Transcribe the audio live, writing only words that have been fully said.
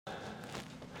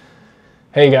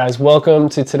Hey guys, welcome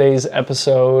to today's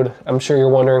episode. I'm sure you're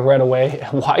wondering right away,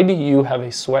 why do you have a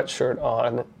sweatshirt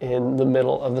on in the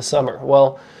middle of the summer?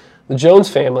 Well, the Jones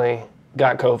family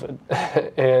got COVID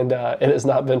and it has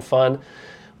not been fun.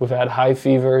 We've had high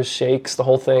fevers, shakes, the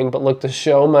whole thing, but look, the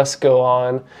show must go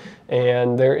on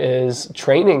and there is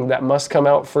training that must come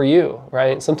out for you,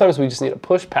 right? Sometimes we just need to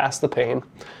push past the pain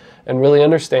and really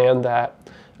understand that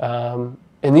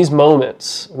in these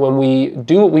moments, when we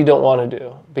do what we don't want to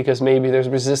do, because maybe there's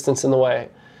resistance in the way,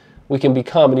 we can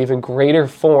become an even greater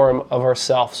form of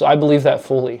ourselves. So I believe that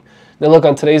fully. Now look,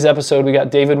 on today's episode, we got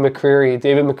David McCrery.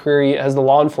 David McCrery has the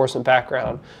law enforcement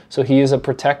background. So he is a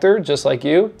protector, just like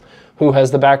you, who has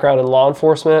the background in law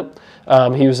enforcement.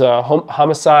 He was a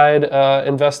homicide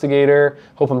investigator,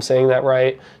 hope I'm saying that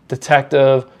right,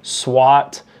 detective,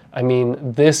 SWAT. I mean,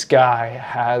 this guy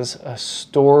has a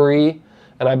story,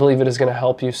 and I believe it is going to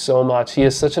help you so much. He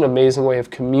has such an amazing way of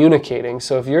communicating.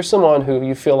 So if you're someone who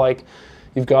you feel like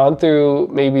you've gone through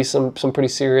maybe some pretty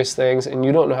serious things and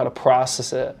you don't know how to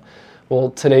process it, well,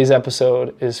 today's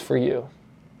episode is for you.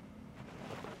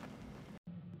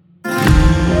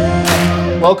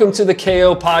 Welcome to the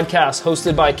KO podcast,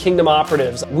 hosted by Kingdom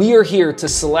Operatives. We are here to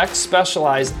select,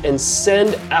 specialize, and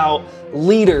send out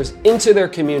leaders into their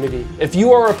community. If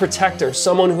you are a protector,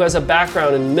 someone who has a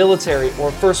background in military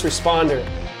or first responder,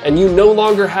 and you no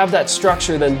longer have that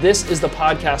structure, then this is the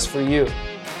podcast for you.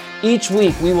 Each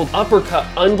week, we will uppercut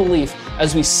unbelief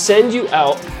as we send you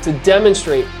out to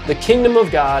demonstrate the kingdom of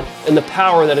God and the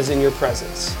power that is in your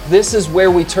presence. This is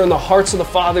where we turn the hearts of the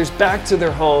fathers back to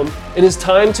their home. It is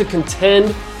time to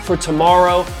contend for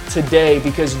tomorrow, today,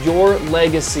 because your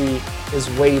legacy is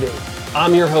waiting.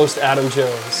 I'm your host, Adam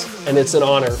Jones, and it's an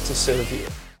honor to serve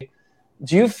you.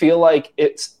 Do you feel like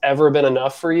it's ever been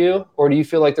enough for you? Or do you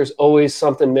feel like there's always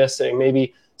something missing?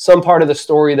 Maybe some part of the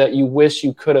story that you wish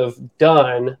you could have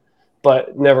done,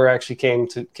 but never actually came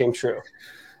true?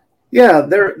 Yeah,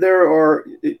 there are,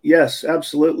 yes,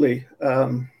 absolutely.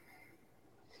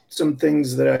 Some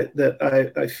things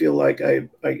that I feel like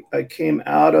I came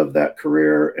out of that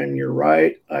career, and you're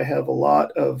right. I have a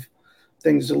lot of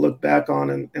things to look back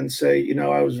on and say, you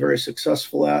know, I was very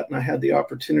successful at, and I had the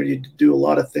opportunity to do a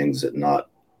lot of things that not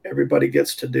everybody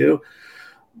gets to do.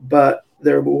 But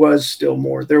there was still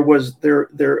more. There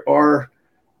are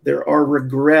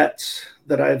regrets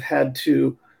that I've had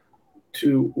to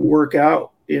work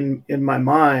out in my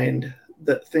mind,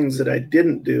 that things that I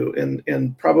didn't do.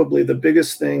 And probably the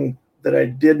biggest thing that I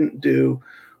didn't do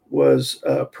was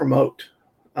promote.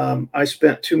 I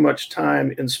spent too much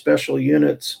time in special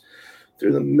units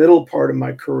through the middle part of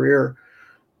my career.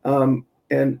 And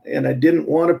I didn't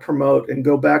want to promote and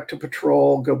go back to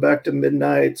patrol, go back to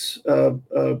midnights,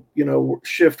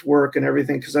 shift work and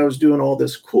everything, because I was doing all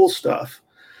this cool stuff.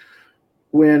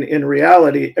 When in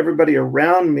reality, everybody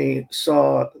around me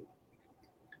saw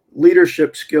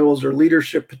leadership skills or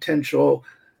leadership potential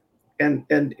and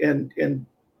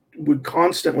would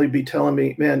constantly be telling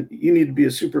me, man, you need to be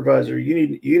a supervisor. You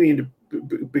need to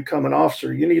become an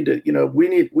officer. You need to,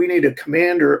 we need a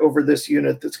commander over this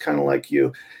unit that's kind of like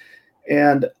you.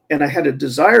 And I had a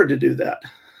desire to do that.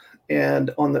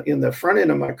 And in the front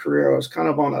end of my career, I was kind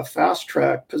of on a fast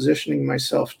track positioning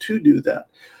myself to do that.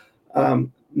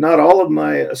 Not all of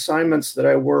my assignments that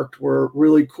I worked were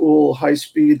really cool, high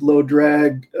speed, low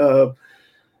drag,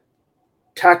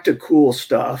 tactical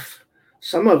stuff.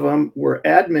 Some of them were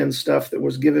admin stuff that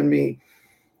was giving me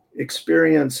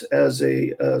experience as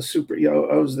a I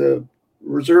was the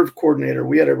reserve coordinator.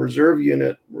 We had a reserve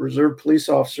unit, reserve police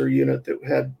officer unit that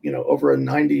had, over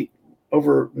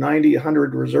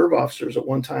 100 reserve officers at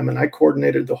one time. And I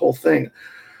coordinated the whole thing.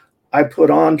 I put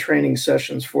on training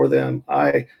sessions for them.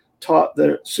 I taught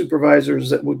the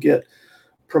supervisors that would get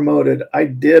promoted. I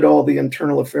did all the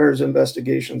internal affairs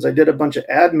investigations. I did a bunch of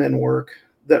admin work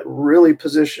that really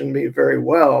positioned me very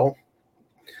well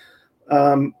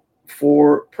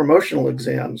for promotional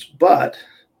exams. But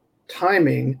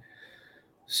timing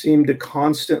seemed to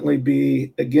constantly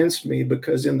be against me,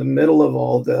 because in the middle of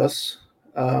all this,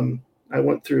 I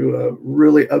went through a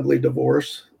really ugly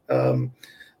divorce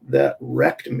that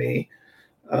wrecked me.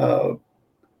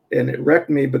 And it wrecked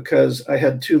me because I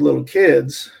had two little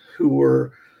kids who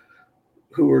were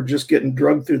just getting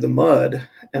drugged through the mud,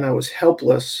 and I was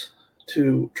helpless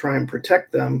to try and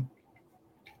protect them.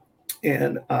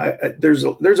 And there's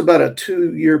about a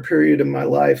 2-year period in my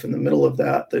life in the middle of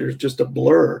that there's just a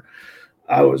blur.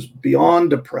 I was beyond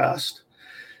depressed,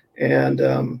 and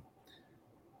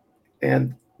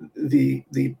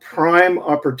the prime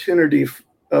opportunity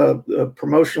of a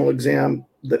promotional exam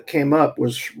that came up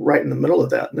was right in the middle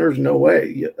of that. And there's no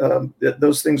way.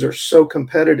 Those things are so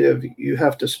competitive. You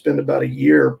have to spend about a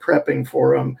year prepping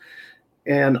for them.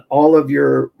 And all of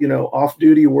your,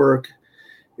 off-duty work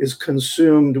is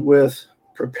consumed with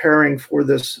preparing for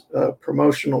this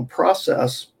promotional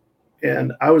process.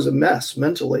 And I was a mess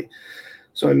mentally.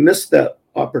 So I missed that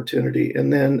opportunity.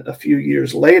 And then a few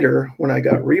years later, when I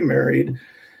got remarried,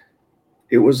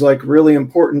 it was like really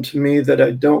important to me that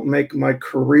I don't make my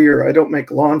career, I don't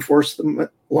make law enforcement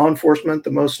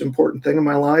the most important thing in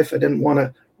my life. I didn't want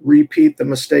to repeat the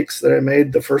mistakes that I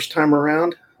made the first time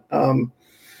around.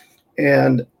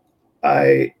 And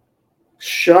I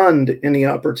shunned any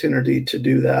opportunity to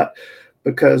do that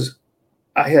because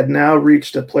I had now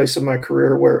reached a place in my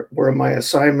career where my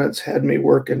assignments had me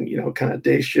working, kind of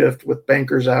day shift with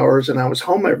banker's hours, and I was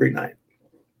home every night.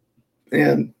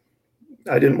 And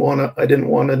I didn't want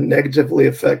to negatively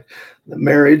affect the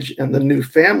marriage and the new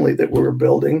family that we were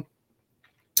building.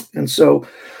 And so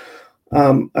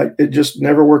it just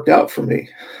never worked out for me,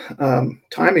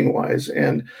 timing wise.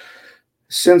 And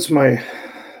since my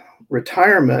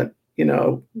retirement,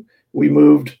 we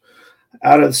moved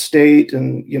out of state,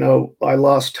 and, I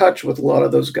lost touch with a lot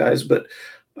of those guys, but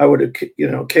I would,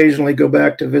 occasionally go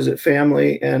back to visit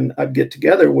family, and I'd get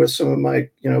together with some of my,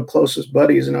 closest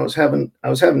buddies. And I was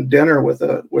having dinner with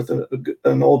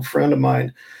an old friend of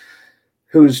mine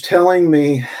who's telling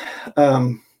me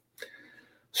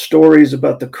stories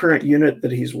about the current unit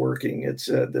that he's working. It's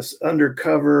this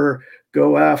undercover,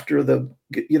 go after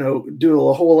do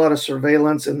a whole lot of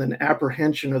surveillance and then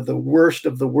apprehension of the worst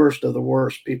of the worst of the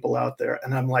worst people out there.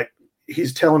 And I'm like,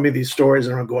 he's telling me these stories,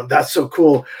 and I'm going, that's so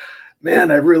cool.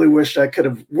 Man, I really wish I could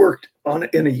have worked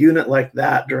in a unit like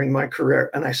that during my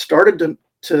career. And I started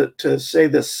to say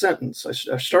this sentence.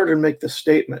 I started to make this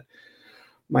statement.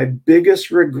 My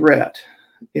biggest regret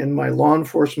in my law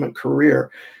enforcement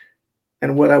career,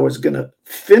 and what I was going to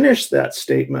finish that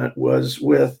statement was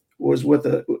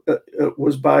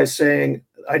by saying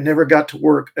I never got to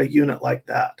work a unit like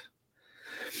that.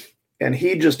 And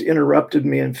he just interrupted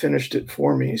me and finished it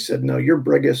for me. He said, no,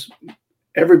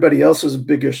 everybody else's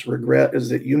biggest regret is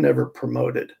that you never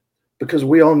promoted, because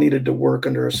we all needed to work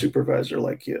under a supervisor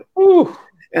like you. Ooh.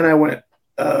 And I went,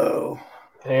 oh,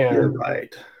 man, you're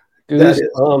right.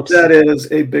 Goosebumps. That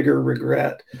is a bigger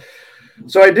regret.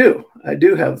 So I do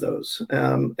have those.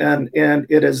 And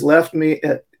it has left me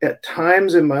at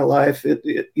times in my life,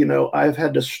 I've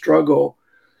had to struggle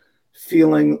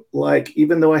feeling like,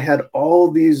 even though I had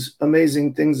all these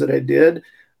amazing things that I did,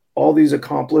 all these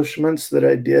accomplishments that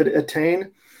I did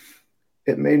attain,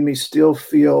 it made me still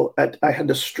feel I had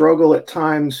to struggle at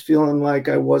times feeling like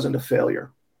I wasn't a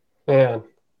failure. Man.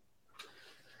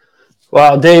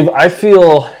 Wow, Dave, I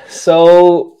feel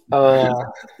so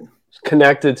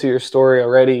connected to your story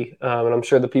already, and I'm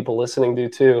sure the people listening do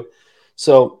too.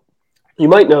 So you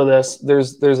might know this.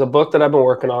 There's a book that I've been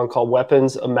working on called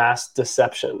Weapons of Mass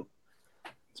Deception.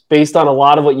 It's based on a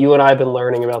lot of what you and I have been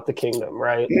learning about the kingdom,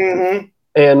 right? Mm-hmm.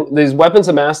 And these weapons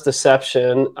of mass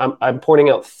deception, I'm pointing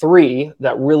out 3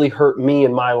 that really hurt me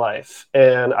in my life,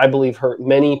 and I believe hurt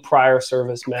many prior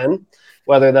service men,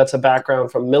 whether that's a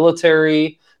background from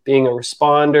military, being a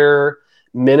responder,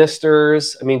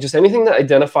 ministers. I mean, just anything that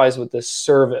identifies with this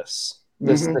service,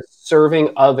 this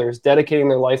serving others, dedicating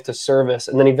their life to service,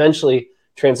 and then eventually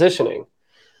transitioning.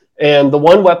 And the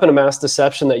one weapon of mass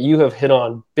deception that you have hit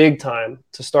on big time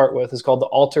to start with is called the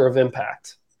altar of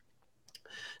impact.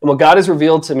 And what God has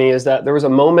revealed to me is that there was a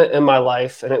moment in my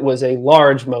life, and it was a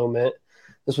large moment.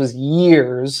 This was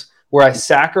years where I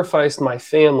sacrificed my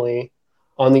family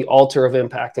on the altar of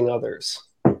impacting others.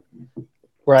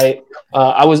 Right.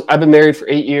 I've been married for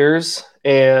 8 years,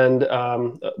 and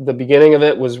the beginning of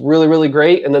it was really, really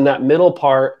great. And then that middle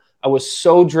part, I was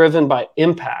so driven by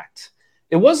impact.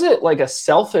 It wasn't like a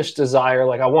selfish desire,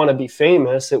 like I want to be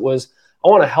famous. It was, I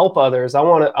want to help others. I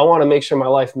want to make sure my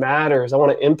life matters. I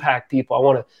want to impact people. I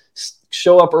want to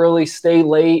show up early, stay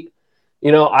late.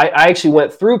 I actually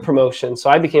went through promotion, so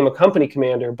I became a company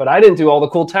commander, but I didn't do all the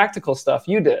cool tactical stuff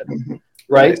you did. Mm-hmm.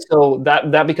 Right. So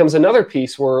that becomes another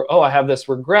piece where, I have this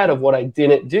regret of what I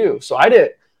didn't do. So I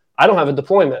don't have a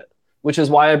deployment, which is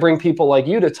why I bring people like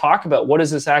you to talk about what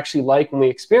is this actually like when we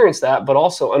experience that, but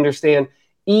also understand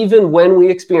even when we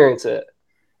experience it,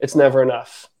 it's never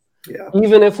enough. Yeah.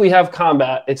 Even if we have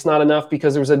combat, it's not enough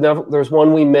because there's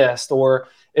one we missed, or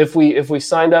if we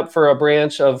signed up for a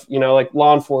branch of, like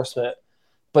law enforcement,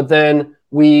 but then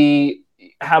we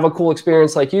have a cool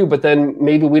experience like you, but then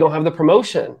maybe we don't have the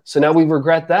promotion. So now we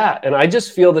regret that. And I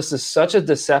just feel this is such a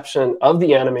deception of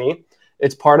the enemy.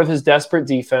 It's part of his desperate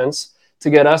defense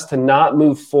to get us to not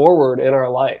move forward in our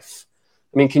life.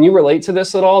 I mean, can you relate to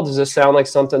this at all? Does this sound like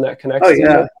something that connects Oh to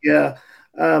you? yeah.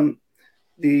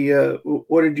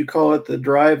 What did you call it? The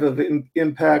drive of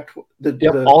impact.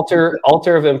 Yep, altar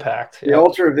of impact. The Yep.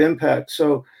 altar of impact.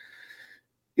 So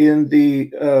in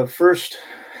the first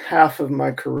half of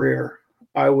my career,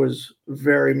 I was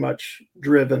very much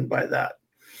driven by that.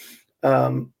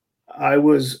 I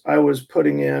was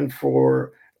putting in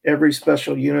for every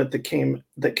special unit that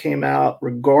came out,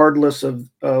 regardless of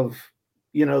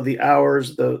the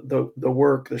hours, the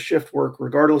work, the shift work,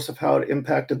 regardless of how it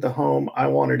impacted the home. I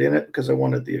wanted in it because I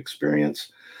wanted the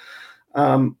experience.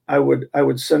 I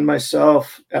would send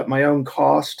myself at my own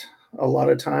cost a lot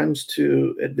of times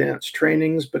to advanced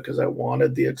trainings because I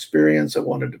wanted the experience. I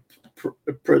wanted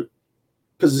to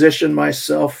position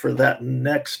myself for that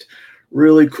next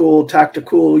really cool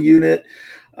tactical unit.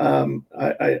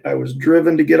 I was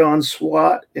driven to get on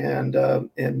SWAT and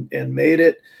made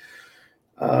it.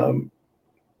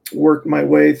 Worked my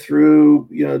way through,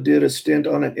 did a stint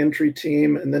on an entry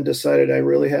team, and then decided I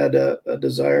really had a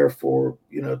desire for,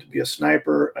 to be a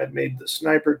sniper. I made the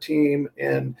sniper team,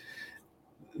 and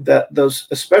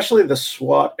especially the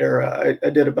SWAT era,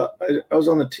 I was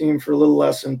on the team for a little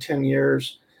less than 10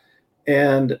 years.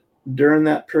 And during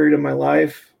that period of my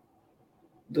life,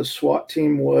 the SWAT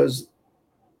team was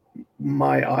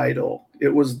my idol. It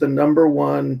was the number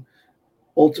one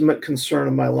ultimate concern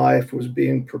of my life, was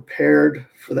being prepared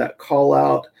for that call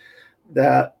out,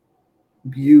 that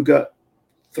you got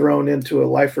thrown into a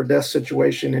life or death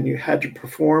situation and you had to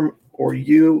perform, or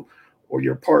you or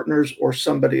your partners or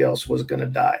somebody else was going to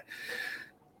die.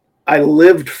 I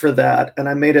lived for that, and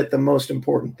I made it the most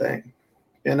important thing.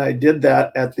 And I did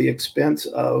that at the expense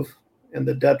of and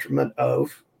the detriment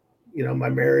of, my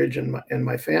marriage and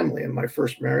my family. And my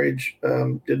first marriage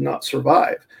did not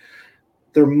survive.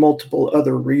 There are multiple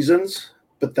other reasons,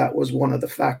 but that was one of the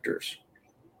factors.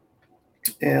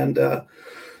 And I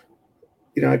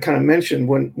kind of mentioned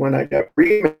when I got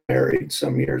remarried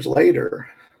some years later,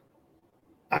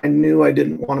 I knew I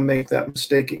didn't want to make that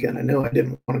mistake again. I knew I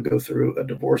didn't want to go through a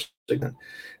divorce again.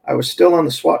 I was still on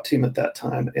the SWAT team at that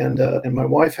time, and my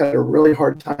wife had a really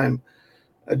hard time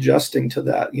adjusting to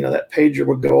that. That pager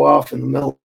would go off in the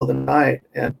middle of the night,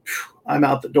 and I'm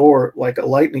out the door like a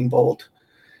lightning bolt,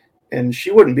 and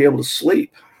she wouldn't be able to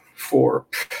sleep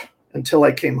until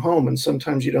I came home. And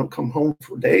sometimes you don't come home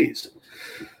for days,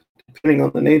 depending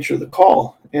on the nature of the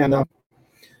call. And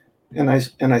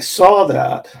I saw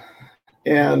that.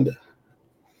 And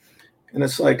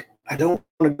it's like, I don't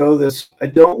want to go this. I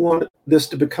don't want this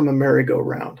to become a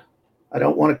merry-go-round. I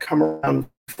don't want to come around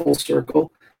full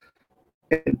circle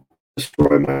and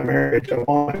destroy my marriage. I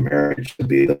want my marriage to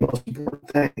be the most important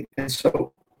thing. And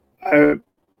so I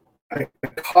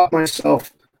found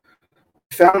myself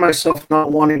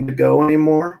not wanting to go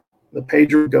anymore. The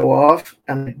pager would go off,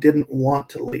 and I didn't want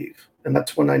to leave. And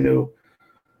that's when I knew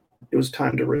it was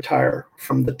time to retire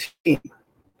from the team.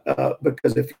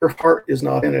 Because if your heart is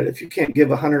not in it, if you can't give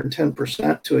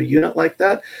 110% to a unit like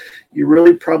that, you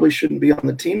really probably shouldn't be on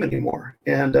the team anymore.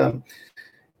 And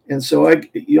so I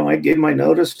gave my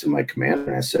notice to my commander,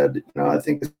 and I said, I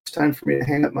think it's time for me to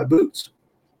hang up my boots.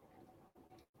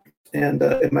 And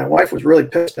my wife was really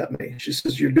pissed at me. She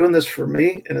says, "You're doing this for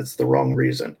me, and it's the wrong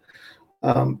reason.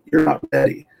 You're not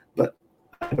ready." But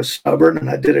I was stubborn, and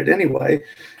I did it anyway.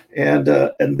 And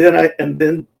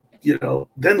then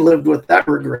lived with that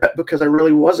regret, because I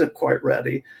really wasn't quite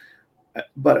ready,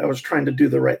 but I was trying to do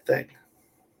the right thing.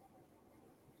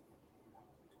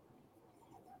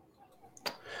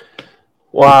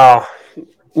 Wow,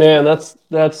 man,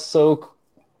 that's so,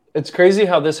 it's crazy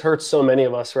how this hurts so many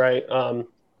of us, right?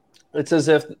 It's as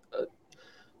if,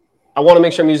 I want to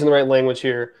make sure I'm using the right language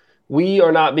here. We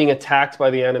are not being attacked by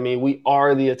the enemy. We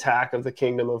are the attack of the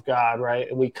kingdom of God, right?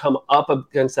 And we come up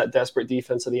against that desperate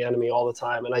defense of the enemy all the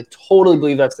time. And I totally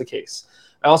believe that's the case.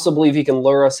 I also believe he can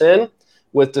lure us in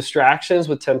with distractions,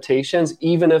 with temptations,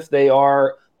 even if they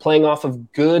are playing off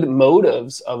of good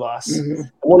motives of us. Mm-hmm.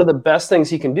 One of the best things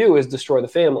he can do is destroy the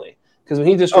family. Because when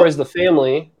he destroys the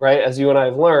family, right, as you and I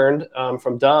have learned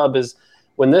from Dub, is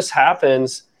when this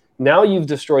happens, now you've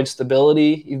destroyed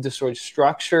stability, you've destroyed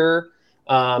structure,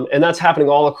 and that's happening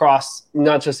all across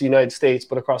not just the United States,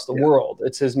 but across the world.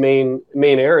 It's his main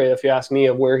area, if you ask me,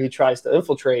 of where he tries to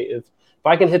infiltrate. If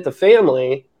I can hit the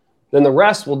family, then the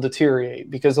rest will deteriorate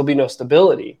because there'll be no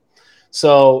stability.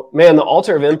 So, man, the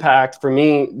altar of impact for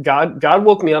me, God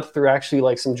woke me up through actually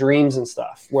like some dreams and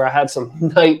stuff where I had some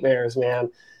nightmares,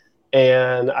 man.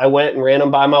 And I went and ran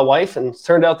them by my wife, and it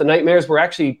turned out the nightmares were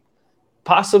actually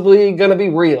possibly going to be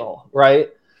real, right?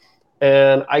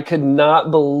 And I could not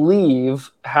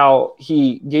believe how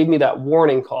he gave me that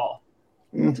warning call.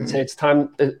 to say it's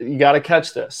time, you got to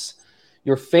catch this.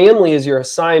 Your family is your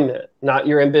assignment, not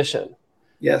your ambition.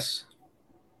 Yes.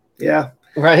 Yeah.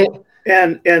 Right.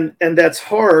 And that's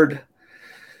hard.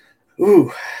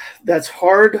 Ooh, that's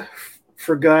hard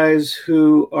for guys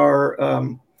who are,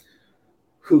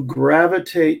 who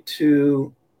gravitate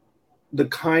to the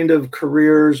kind of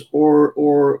careers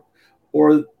or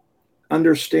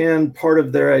understand part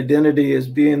of their identity as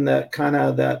being that kind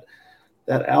of that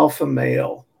alpha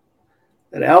male.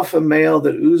 That alpha male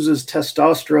that oozes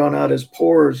testosterone out his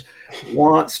pores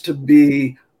wants to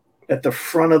be at the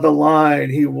front of the line.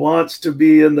 He wants to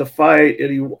be in the fight,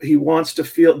 and he wants to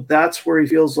feel, that's where he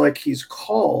feels like he's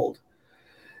called.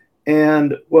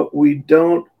 And what we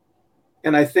don't,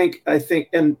 and I think,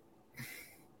 and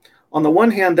on the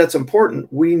one hand, that's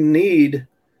important. We need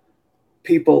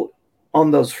people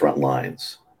on those front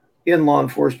lines, in law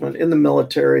enforcement, in the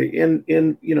military, in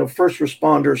first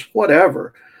responders,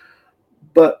 whatever.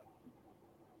 But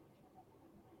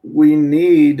we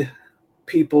need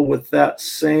people with that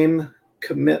same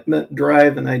commitment,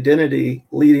 drive, and identity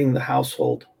leading the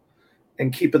household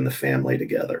and keeping the family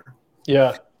together.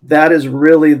 Yeah. That is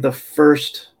really the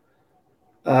first,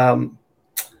 that's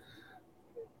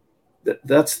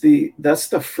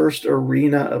the first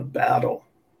arena of battle.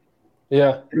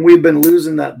 Yeah. And we've been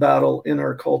losing that battle in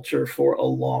our culture for a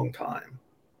long time.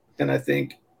 And I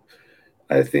think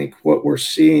what we're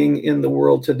seeing in the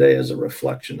world today is a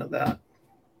reflection of that.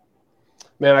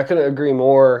 Man, I couldn't agree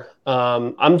more.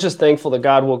 I'm just thankful that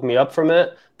God woke me up from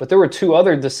it. But there were 2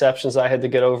 other deceptions I had to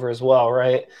get over as well,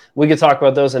 right? We could talk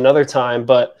about those another time.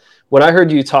 But when I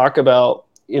heard you talk about,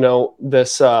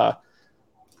 this,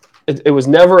 it was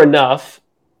never enough,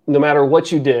 no matter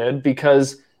what you did,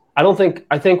 because I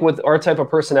think with our type of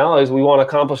personalities, we want to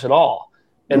accomplish it all.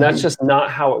 And that's just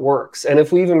not how it works. And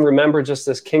if we even remember just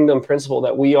this kingdom principle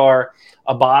that we are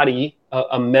a body,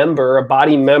 a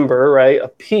body member, right? A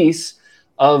piece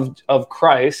of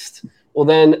Christ, well,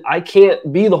 then I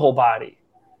can't be the whole body.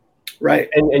 Right.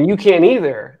 And you can't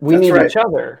either. We need each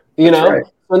other, Right.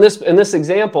 In this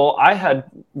example, I had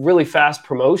really fast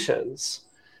promotions,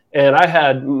 and I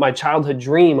had my childhood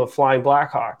dream of flying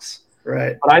Blackhawks.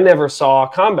 Right. But I never saw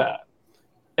combat.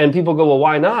 And people go, well,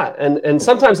 why not? And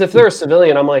sometimes if they're a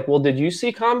civilian, I'm like, well, did you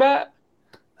see combat?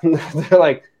 They're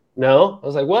like, no. I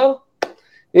was like, well,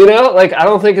 I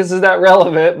don't think this is that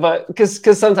relevant, but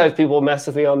because sometimes people mess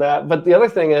with me on that. But the other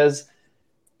thing is,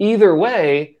 either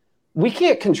way, we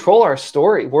can't control our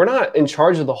story. We're not in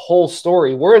charge of the whole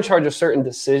story. We're in charge of certain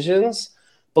decisions.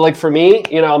 But like for me,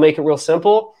 I'll make it real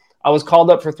simple. I was called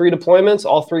up for 3 deployments.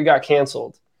 All 3 got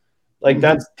canceled.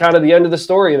 That's kind of the end of the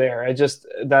story there.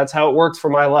 That's how it worked for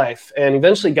my life. And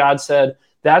eventually God said,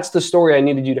 that's the story I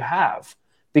needed you to have,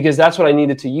 because that's what I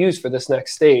needed to use for this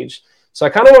next stage. So I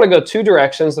kind of want to go 2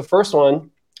 directions. The first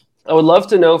one, I would love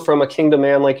to know from a kingdom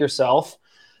man like yourself,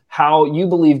 how you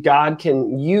believe God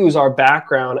can use our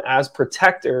background as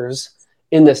protectors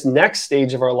in this next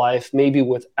stage of our life, maybe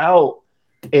without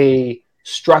a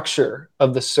structure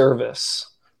of the service.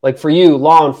 Like for you,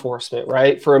 law enforcement,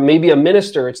 right? For maybe a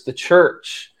minister, it's the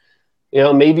church.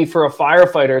 Maybe for a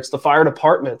firefighter, it's the fire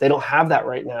department. They don't have that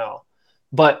right now.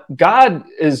 But God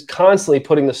is constantly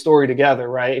putting the story together,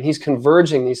 right? And he's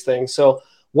converging these things. So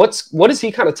what has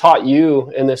he kind of taught you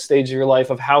in this stage of your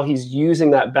life of how he's using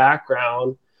that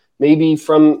background, maybe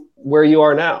from where you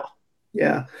are now?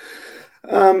 Yeah.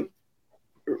 In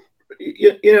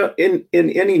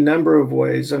any number of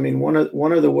ways. I mean, one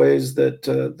of the ways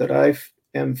that I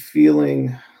am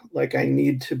feeling like I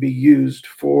need to be used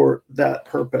for that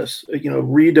purpose,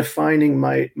 redefining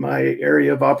my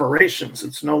area of operations.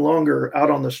 It's no longer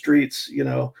out on the streets,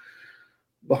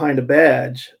 behind a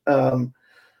badge.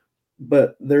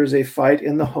 But there's a fight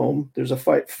in the home. There's a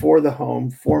fight for the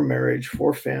home, for marriage,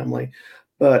 for family.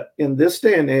 But in this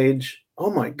day and age,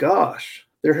 oh my gosh,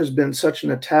 there has been such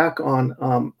an attack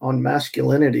on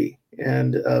masculinity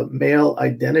and male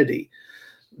identity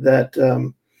that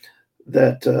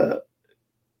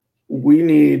we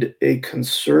need a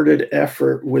concerted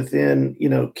effort within,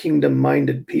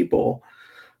 kingdom-minded people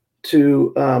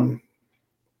to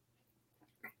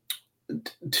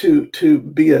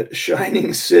be a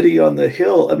shining city on the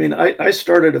hill. I mean, I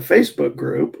started a Facebook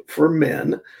group for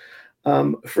men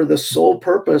for the sole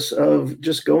purpose of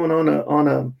just going on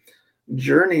a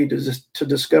journey to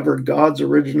discover God's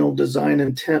original design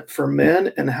intent for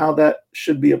men and how that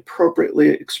should be appropriately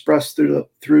expressed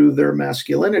through their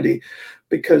masculinity,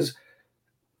 because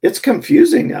it's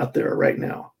confusing out there right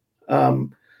now.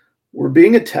 We're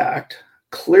being attacked.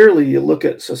 Clearly, you look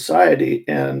at society,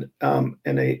 and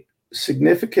a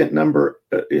significant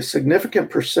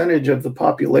percentage of the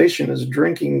population is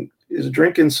drinking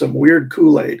drinking some weird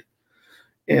Kool-Aid,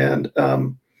 and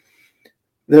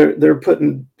they're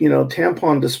putting,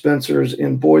 tampon dispensers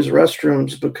in boys'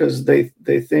 restrooms because they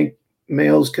think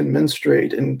males can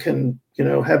menstruate and can,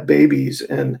 have babies,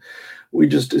 and we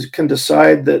just can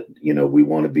decide that, we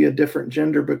want to be a different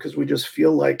gender because we just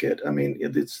feel like it. I mean,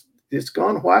 it's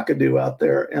gone wackadoo out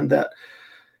there, and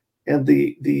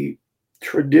the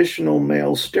traditional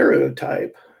male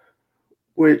stereotype,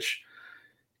 which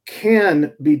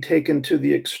can be taken to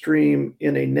the extreme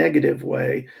in a negative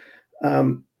way,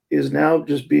 is now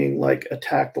just being like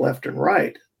attacked left and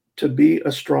right. To be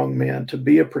a strong man, to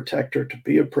be a protector, to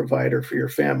be a provider for your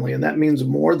family. And that means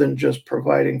more than just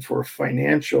providing for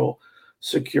financial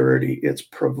security. It's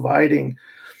providing,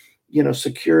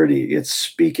 security. It's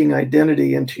speaking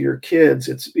identity into your kids.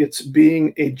 It's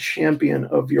being a champion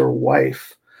of your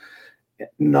wife,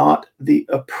 not the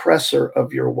oppressor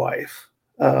of your wife.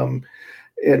 And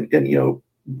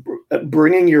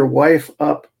bringing your wife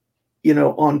up,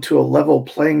 onto a level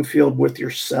playing field with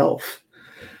yourself.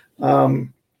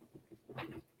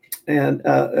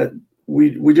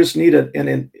 We just need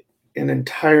an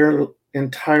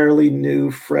entirely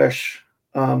new, fresh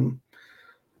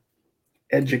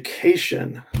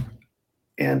education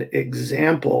and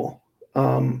example,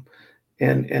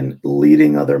 and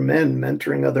leading other men,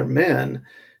 mentoring other men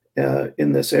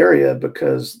in this area,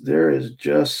 because there is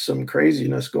just some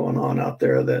craziness going on out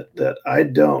there that I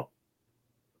don't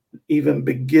even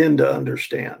begin to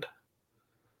understand.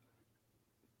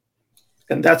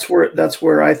 And that's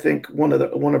where I think one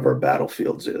of our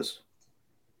battlefields is.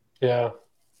 Yeah,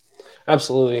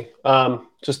 absolutely.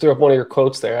 Just threw up one of your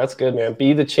quotes there. That's good, man.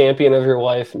 Be the champion of your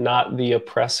wife, not the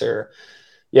oppressor.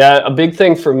 Yeah, a big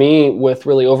thing for me with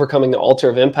really overcoming the altar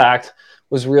of impact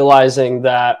was realizing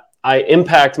that I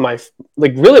impact my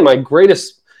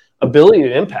greatest ability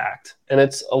to impact, and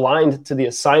it's aligned to the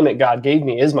assignment God gave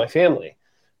me, is my family,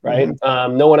 right?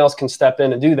 Mm-hmm. No one else can step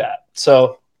in and do that.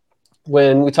 So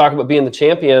when we talk about being the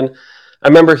champion, I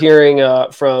remember hearing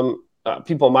from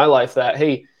people in my life that,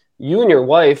 hey, you and your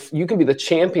wife, you can be the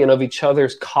champion of each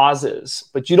other's causes,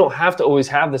 but you don't have to always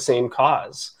have the same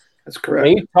cause. That's correct.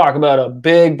 When you talk about a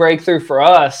big breakthrough for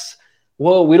us,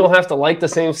 whoa, we don't have to like the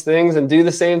same things and do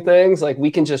the same things. Like,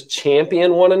 we can just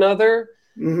champion one another.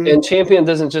 Mm-hmm. And champion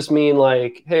doesn't just mean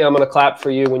like, hey, I'm going to clap for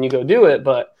you when you go do it,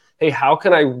 but hey, how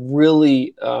can I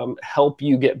really help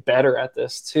you get better at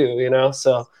this too?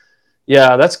 So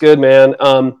yeah, that's good, man.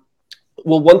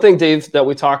 Well, one thing, Dave, that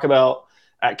we talk about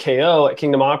at KO, at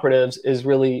Kingdom Operatives, is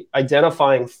really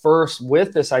identifying first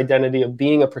with this identity of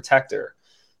being a protector.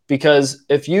 Because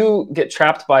if you get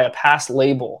trapped by a past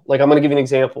label, like I'm going to give you an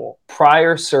example,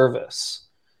 prior service.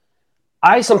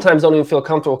 I sometimes don't even feel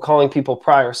comfortable calling people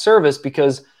prior service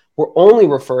because we're only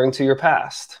referring to your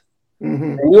past.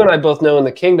 Mm-hmm. And you and I both know in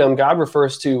the kingdom, God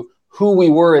refers to who we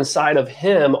were inside of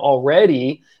him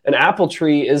already. An apple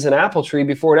tree is an apple tree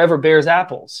before it ever bears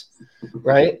apples,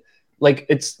 right? Like,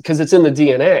 it's because it's in the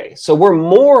DNA. So we're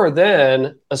more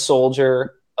than a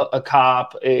soldier, a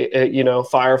cop, a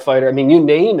firefighter. I mean, you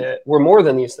name it. We're more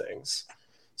than these things.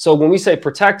 So when we say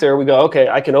protector, we go, okay,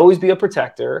 I can always be a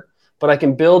protector, but I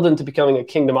can build into becoming a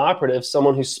kingdom operative,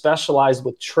 someone who's specialized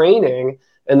with training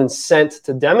and then sent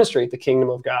to demonstrate the kingdom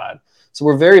of God. So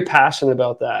we're very passionate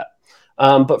about that.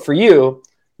 But for you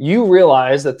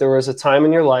realize that there was a time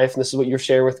in your life, and this is what you're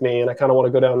sharing with me, and I kind of want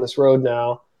to go down this road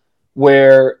now,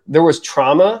 where there was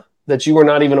trauma that you were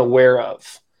not even aware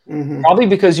of. Mm-hmm. Probably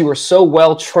because you were so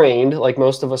well trained, like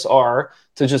most of us are,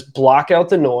 to just block out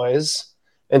the noise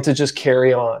and to just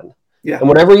carry on. Yeah. And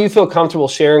whatever you feel comfortable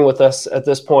sharing with us at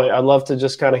this point, I'd love to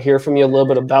just kind of hear from you a little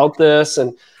bit about this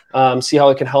and see how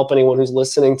it can help anyone who's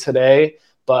listening today.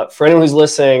 But for anyone who's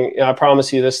listening, I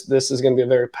promise you this is going to be a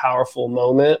very powerful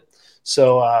moment.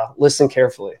 So listen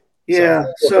carefully. Yeah.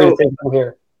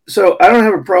 So I don't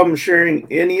have a problem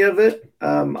sharing any of it.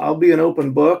 I'll be an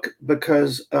open book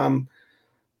because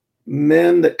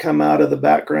men that come out of the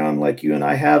background like you and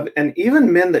I have, and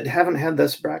even men that haven't had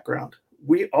this background,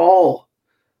 we all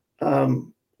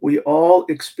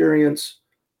experience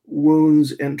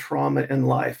wounds and trauma in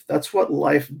life. That's what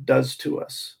life does to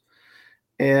us.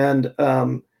 And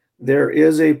there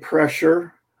is a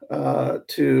pressure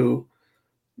to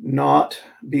not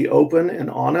be open and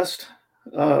honest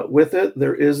with it.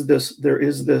 There is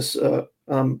this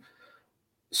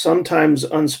sometimes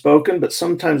unspoken, but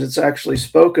sometimes it's actually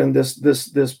spoken,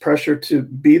 this pressure to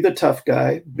be the tough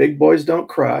guy. Big boys don't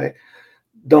cry.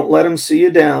 Don't let them see you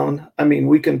down. I mean,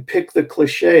 we can pick the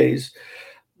cliches,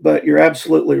 But you're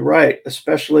absolutely right,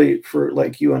 especially for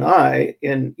like you and I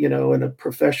in, in a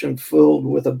profession filled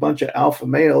with a bunch of alpha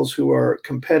males who are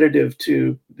competitive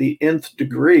to the nth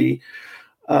degree.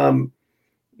 Um,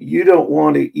 you don't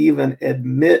want to even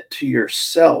admit to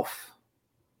yourself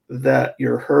that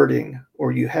you're hurting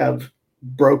or you have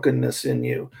brokenness in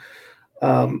you,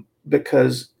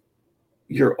 because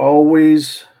you're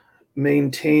always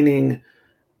maintaining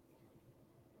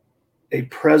a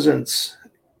presence.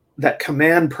 That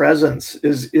command presence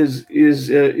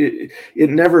it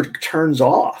never turns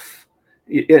off,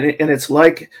 and it's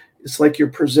like you're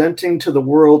presenting to the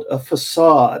world a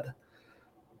facade.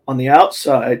 On the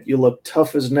outside, you look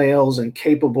tough as nails and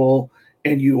capable,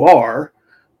 and you are,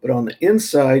 but on the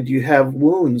inside, you have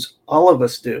wounds. All of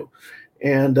us do,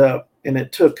 and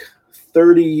it took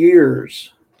 30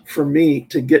 years for me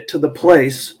to get to the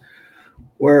place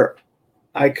where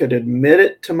I could admit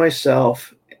it to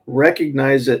myself,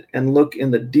 recognize it, and look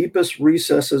in the deepest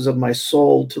recesses of my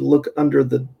soul to look under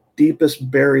the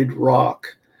deepest buried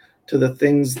rock to the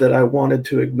things that I wanted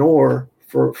to ignore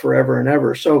for forever and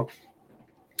ever. So,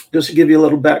 just to give you a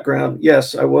little background,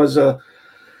 yes, I was a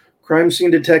crime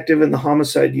scene detective in the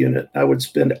homicide unit. I would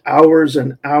spend hours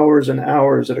and hours and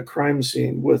hours at a crime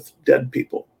scene with dead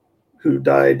people who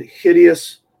died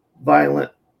hideous,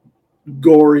 violent,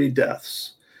 gory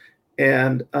deaths.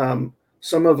 And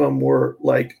some of them were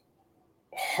like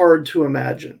hard to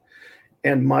imagine.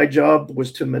 And my job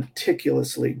was to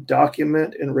meticulously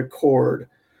document and record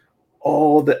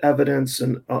all the evidence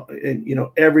and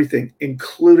everything,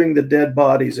 including the dead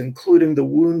bodies, including the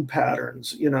wound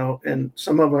patterns, and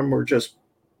some of them were just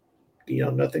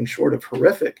nothing short of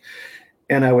horrific.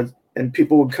 And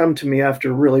people would come to me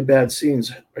after really bad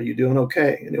scenes. Are you doing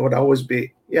okay? And it would always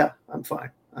be, yeah, I'm fine.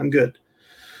 I'm good.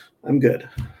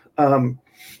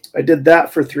 I did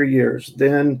that for 3 years.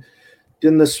 Then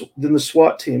the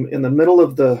SWAT team. In the middle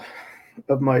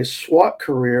of my SWAT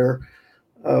career,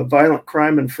 violent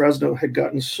crime in Fresno had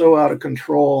gotten so out of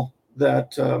control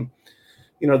that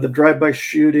the drive-by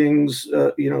shootings,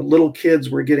 little kids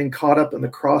were getting caught up in the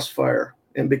crossfire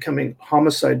and becoming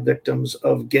homicide victims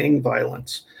of gang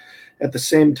violence. At the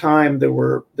same time, there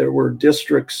were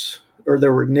districts, or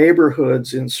there were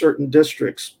neighborhoods in certain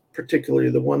districts,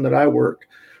 particularly the one that I worked,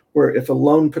 where if a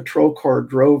lone patrol car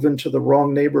drove into the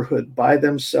wrong neighborhood by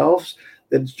themselves,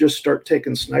 they'd just start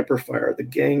taking sniper fire. The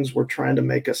gangs were trying to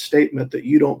make a statement that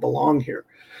you don't belong here.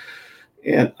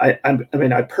 And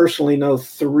I personally know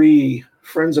 3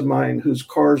 friends of mine whose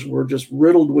cars were just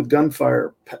riddled with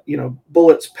gunfire,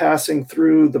 bullets passing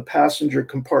through the passenger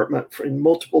compartment in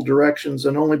multiple directions,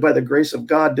 and only by the grace of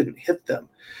God didn't hit them.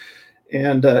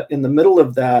 And in the middle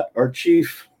of that, our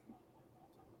chief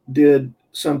did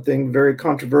something very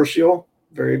controversial,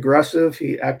 very aggressive.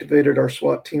 He activated our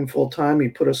SWAT team full time. He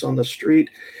put us on the street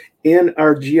in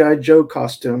our G.I. Joe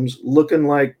costumes, looking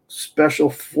like special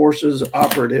forces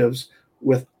operatives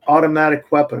with automatic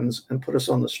weapons, and put us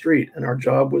on the street. And our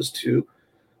job was to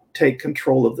take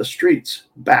control of the streets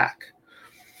back,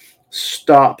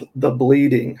 stop the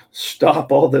bleeding,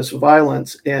 stop all this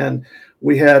violence. And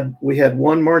we had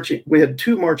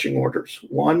 2 marching orders.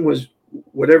 One was,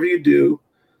 whatever you do,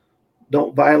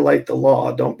 don't violate the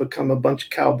law. Don't become a bunch of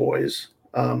cowboys.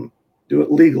 Do it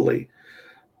legally.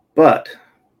 But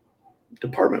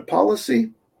department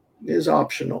policy is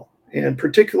optional, and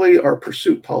particularly our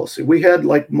pursuit policy. We had,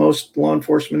 like most law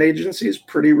enforcement agencies,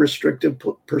 pretty restrictive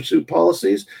pursuit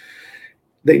policies.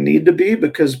 They need to be,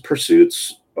 because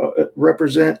pursuits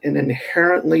represent an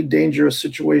inherently dangerous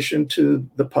situation to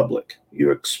the public.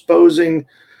 You're exposing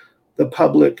the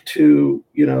public to,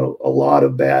 a lot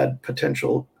of bad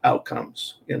potential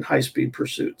outcomes in high-speed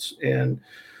pursuits. And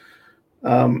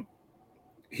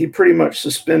he pretty much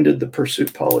suspended the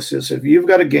pursuit policies. If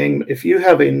you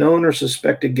have a known or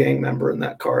suspected gang member in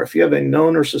that car, if you have a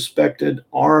known or suspected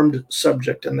armed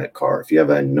subject in that car, if you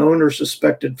have a known or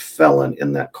suspected felon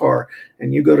in that car,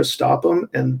 and you go to stop them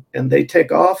and they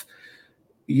take off,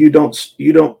 you don't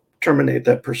terminate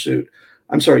that pursuit.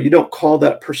 I'm sorry, you don't call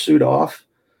that pursuit off.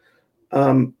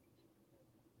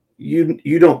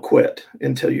 You don't quit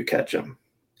until you catch them.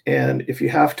 And if you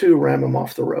have to, ram them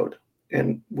off the road.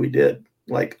 And we did,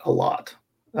 like, a lot.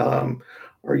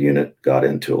 Our unit got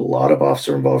into a lot of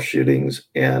officer-involved shootings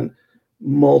and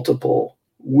multiple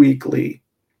weekly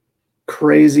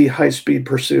crazy high-speed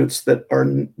pursuits that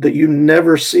you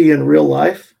never see in real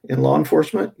life in law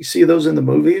enforcement. You see those in the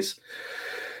movies.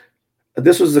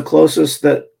 This was the closest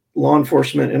that law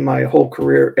enforcement in my whole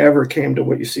career ever came to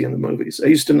what you see in the movies. I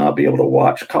used to not be able to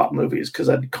watch cop movies because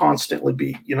I'd constantly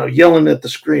be, yelling at the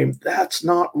screen. That's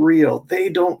not real. They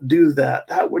don't do that.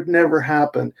 That would never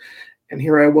happen. And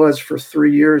here I was for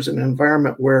 3 years in an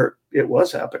environment where it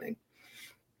was happening.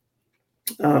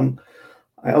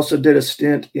 I also did a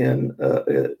stint in,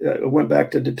 I went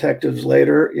back to detectives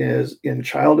later, is in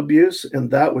child abuse, and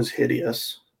that was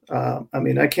hideous. I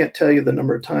mean, I can't tell you the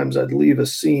number of times I'd leave a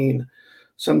scene,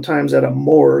 sometimes at a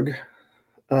morgue,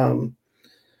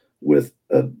 with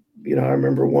a, I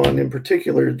remember one in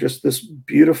particular, just this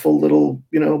beautiful little,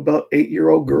 about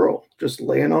 8-year-old girl just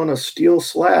laying on a steel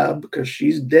slab because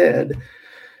she's dead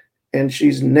and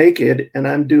she's naked. And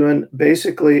I'm doing,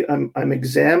 basically, I'm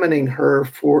examining her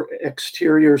for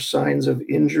exterior signs of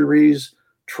injuries,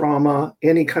 trauma,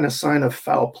 any kind of sign of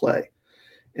foul play.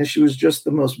 And she was just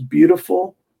the most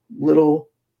beautiful little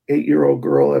 8-year-old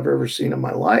girl I've ever seen in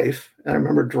my life. And I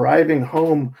remember driving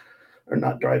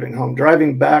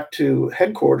back to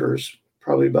headquarters,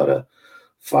 probably about a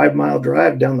 5-mile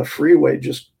drive down the freeway,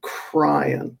 just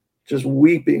crying, just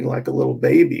weeping like a little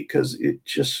baby because it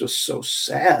just was so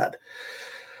sad.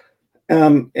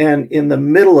 And in the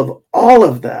middle of all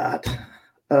of that,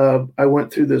 I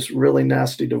went through this really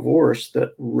nasty divorce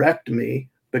that wrecked me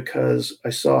because I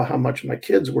saw how much my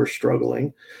kids were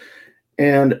struggling.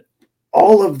 And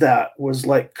all of that was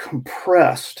like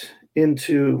compressed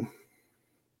into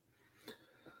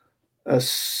a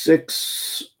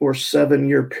 6 or 7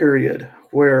 year period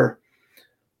where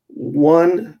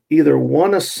either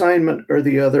one assignment or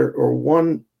the other, or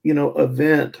one,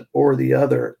 event or the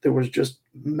other, there was just,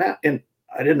 and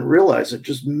I didn't realize it,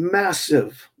 just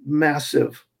massive,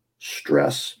 massive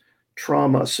stress,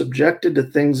 trauma, subjected to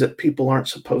things that people aren't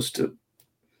supposed to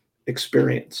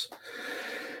experience.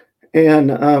 And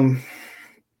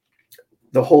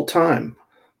the whole time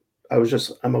I was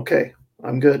just, I'm okay.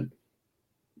 I'm good.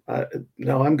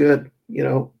 No, I'm good.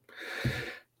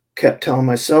 Kept telling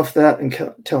myself that and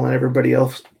kept telling everybody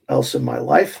else in my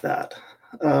life that.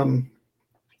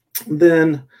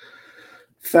 Then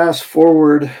fast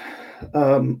forward,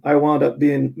 I wound up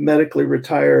being medically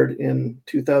retired in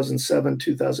 2007,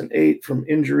 2008 from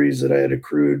injuries that I had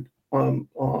accrued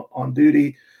on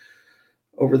duty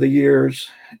over the years.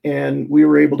 And we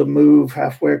were able to move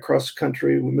halfway across the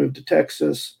country. We moved to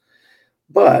Texas,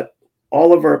 but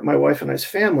all of my wife and I's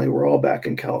family were all back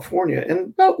in California.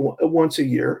 And about once a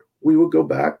year, we would go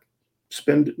back,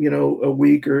 spend, a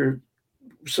week or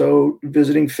so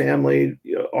visiting family.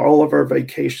 All of our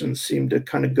vacations seemed to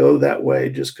kind of go that way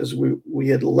just because we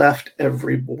had left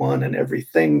everyone and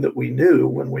everything that we knew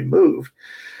when we moved.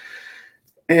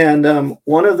 And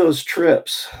one of those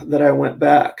trips that I went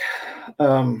back,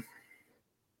 I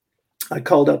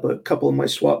called up a couple of my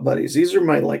SWAT buddies. These are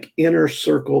my like inner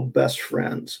circle best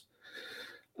friends.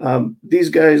 These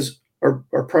guys are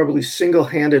probably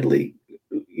single-handedly,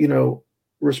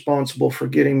 responsible for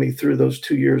getting me through those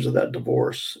 2 years of that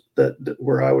divorce that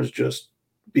where I was just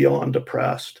beyond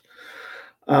depressed.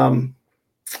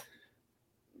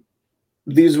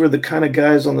 These were the kind of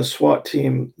guys on the SWAT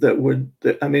team that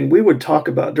we would talk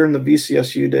about during the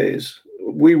VCSU days.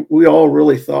 We all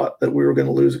really thought that we were going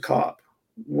to lose a cop.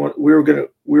 We were going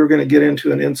to get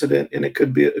into an incident, and it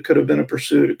could have been a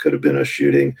pursuit, it could have been a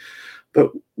shooting,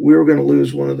 but we were going to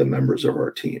lose one of the members of our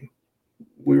team.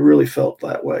 We really felt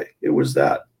that way. It was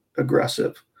that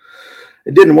aggressive.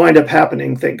 It didn't wind up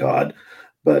happening, thank God,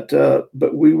 but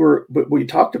we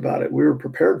talked about it. We were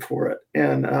prepared for it,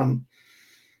 and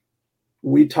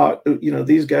we talked.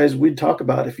 These guys, we'd talk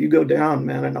about, if you go down,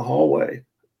 man, in a hallway,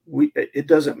 it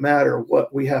doesn't matter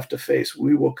what we have to face,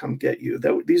 we will come get you.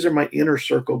 These are my inner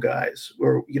circle guys,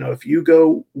 where if you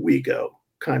go, we go,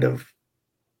 kind of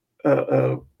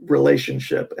a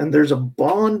relationship. And there's a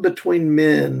bond between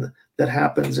men that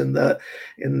happens in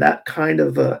that kind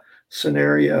of a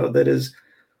scenario that is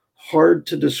hard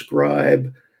to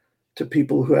describe to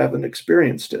people who haven't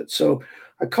experienced it. So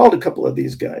I called a couple of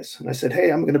these guys and I said,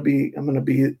 hey, I'm going to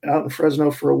be out in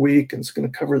Fresno for a week, and it's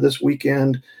going to cover this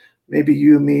weekend. Maybe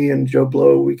you, me, and Joe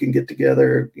Blow, we can get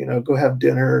together, go have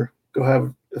dinner, go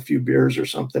have a few beers or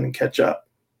something and catch up,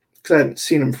 because I hadn't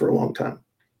seen him for a long time.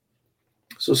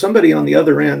 So somebody on the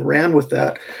other end ran with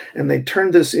that, and they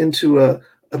turned this into a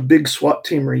big SWAT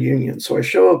team reunion. So I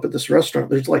show up at this restaurant.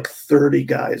 There's like 30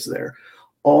 guys there.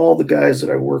 All the guys that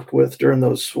I worked with during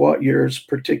those SWAT years,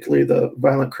 particularly the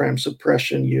Violent Crime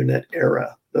Suppression Unit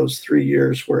era, those 3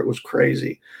 years where it was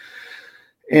crazy.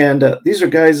 And these are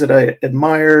guys that I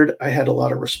admired. I had a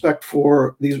lot of respect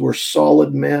for. These were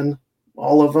solid men,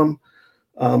 all of them,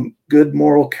 good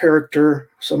moral character,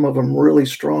 some of them really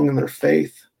strong in their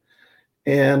faith.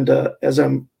 And as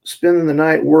I'm spending the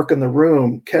night working the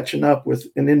room, catching up with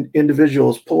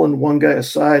individuals, pulling one guy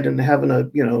aside and having a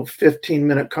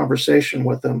 15-minute conversation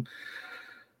with him,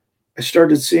 I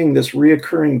started seeing this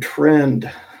reoccurring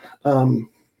trend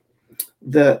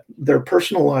that their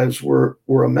personal lives were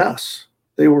a mess.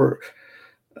 They were,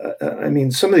 I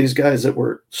mean, some of these guys that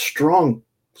were strong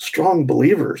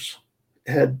believers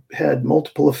had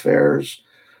multiple affairs,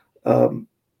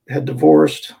 had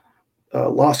divorced,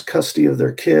 lost custody of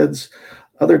their kids.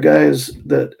 Other guys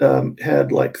that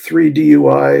had like 3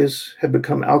 DUIs, had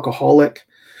become alcoholic,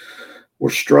 were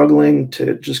struggling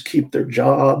to just keep their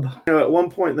job. At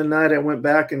one point in the night, I went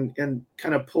back and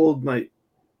kind of pulled my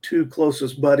 2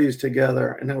 closest buddies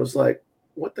together, and I was like,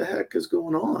 what the heck is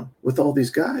going on with all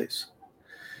these guys?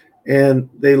 And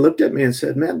they looked at me and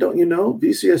said, man, don't you know,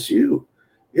 VCSU,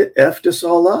 it effed us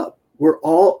all up. We're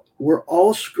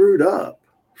all screwed up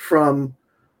from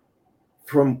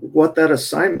what that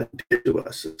assignment did to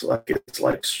us. It's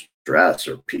like stress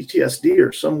or PTSD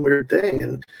or some weird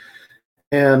thing.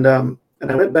 And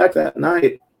I went back that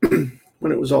night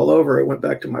when it was all over. I went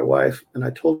back to my wife and I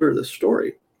told her this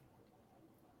story.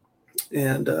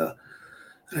 And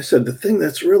I said, the thing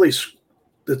that's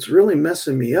really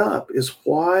messing me up is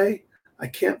why I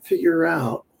can't figure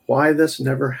out why this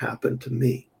never happened to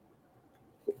me.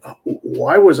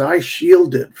 Why was I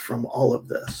shielded from all of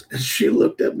this? And she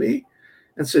looked at me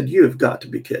and said, you have got to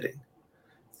be kidding.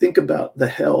 Think about the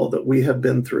hell that we have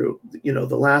been through, the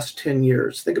last 10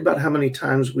 years. Think about how many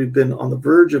times we've been on the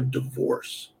verge of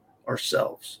divorce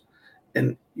ourselves.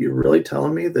 And you're really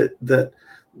telling me that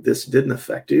this didn't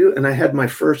affect you? And I had my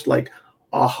first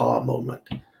aha moment.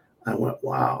 I went,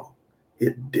 wow,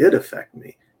 it did affect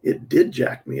me. It did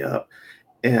jack me up.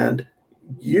 And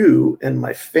you and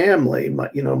my family,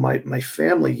 my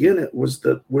family unit was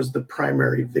the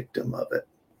primary victim of it.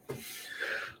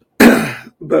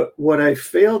 But what I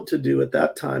failed to do at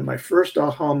that time, my first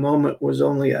aha moment was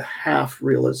only a half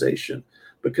realization,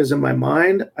 because in my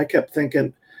mind, I kept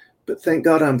thinking, but thank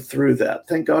God I'm through that.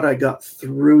 Thank God I got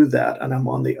through that and I'm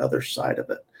on the other side of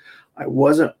it. I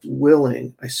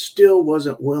still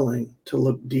wasn't willing to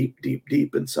look deep, deep,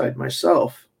 deep inside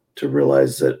myself to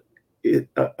realize that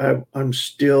I'm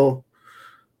still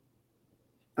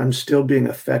being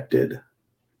affected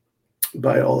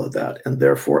by all of that, and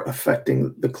therefore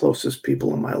affecting the closest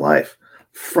people in my life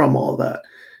from all that.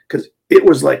 Because it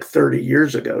was like 30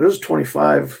 years ago. It was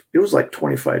like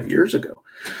 25 years ago.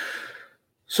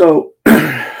 So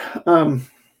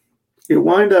it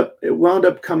wound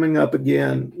up coming up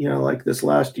again, like this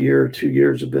last year, 2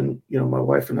 years have been, my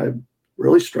wife and I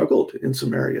really struggled in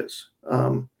some areas.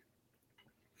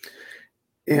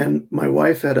 And my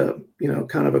wife had a,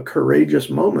 kind of a courageous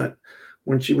moment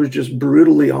when she was just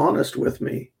brutally honest with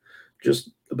me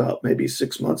just about maybe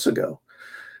 6 months ago.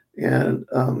 And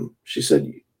she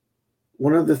said,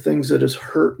 one of the things that has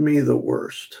hurt me the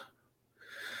worst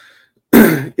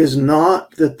is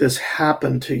not that this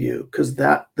happened to you, because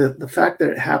the fact that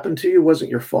it happened to you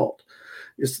wasn't your fault.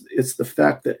 It's the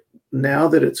fact that now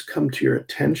that it's come to your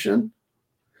attention,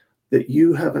 that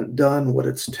you haven't done what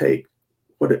it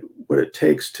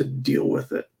takes to deal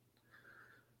with it,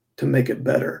 to make it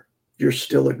better. You're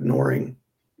still ignoring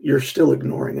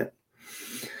it.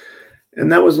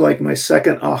 And that was like my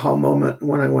second aha moment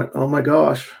when I went, oh my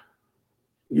gosh,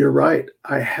 you're right.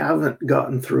 I haven't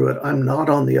gotten through it. I'm not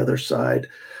on the other side.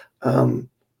 I'm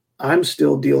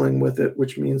still dealing with it,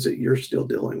 which means that you're still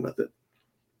dealing with it.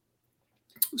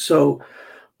 So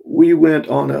we went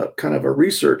on a kind of a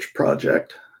research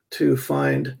project to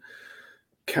find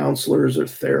counselors or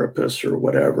therapists or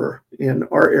whatever in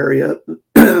our area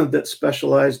that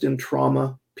specialized in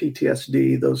trauma,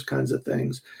 PTSD, those kinds of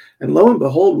things. And lo and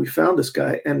behold, we found this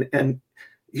guy, and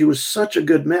he was such a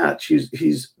good match.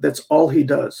 That's all he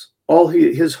does.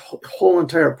 His whole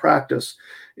entire practice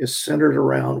is centered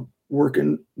around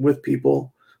working with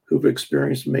people who've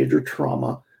experienced major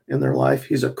trauma in their life.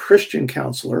 He's a Christian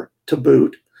counselor to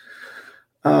boot.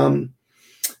 So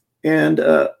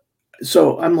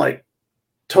I'm like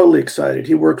totally excited.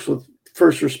 He works with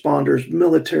first responders,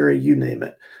 military, you name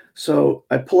it. So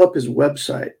I pull up his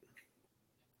website,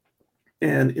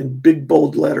 and in big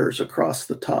bold letters across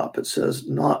the top, it says,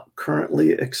 not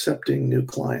currently accepting new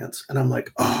clients. And I'm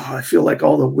like, oh, I feel like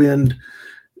all the wind,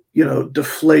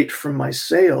 deflate from my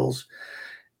sails.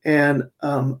 And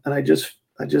I just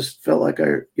felt like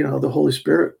the Holy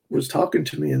Spirit was talking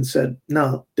to me and said,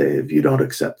 no, Dave, you don't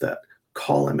accept that.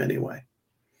 Call him anyway.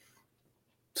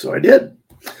 So I did.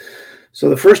 So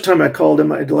the first time I called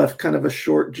him, I left kind of a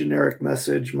short generic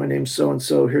message. My name's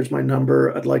so-and-so. Here's my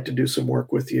number. I'd like to do some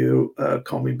work with you.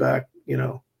 Call me back,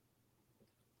 to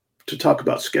talk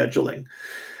about scheduling.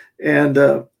 And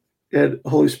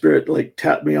Holy Spirit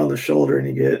tapped me on the shoulder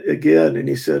and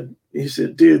he said,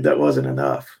 dude, that wasn't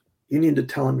enough. You need to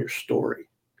tell him your story.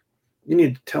 You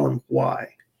need to tell him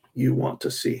why you want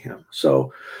to see him.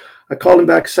 So I called him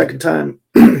back a second time,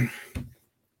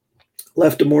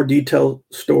 left a more detailed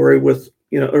story with,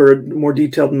 or a more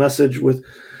detailed message with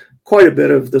quite a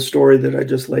bit of the story that I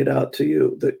just laid out to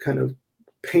you, that kind of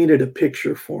painted a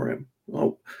picture for him.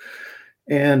 Well,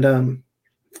 and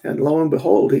lo and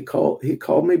behold, he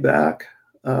called me back,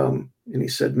 and he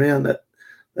said, "Man, that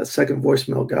second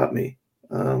voicemail got me.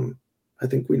 I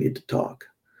think we need to talk."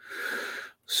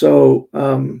 So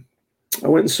I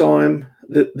went and saw him.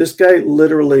 This guy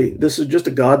literally, this is just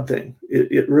a God thing.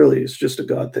 It really is just a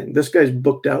God thing. This guy's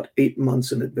booked out 8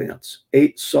 months in advance,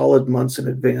 8 solid months in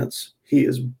advance. He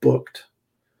is booked,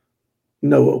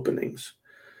 no openings.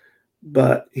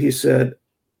 But he said,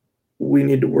 we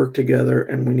need to work together,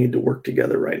 and we need to work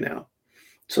together right now.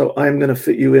 So I'm going to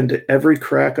fit you into every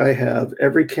crack I have,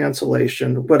 every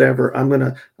cancellation, whatever. I'm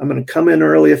going to come in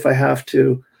early if I have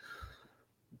to,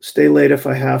 stay late if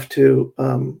I have to.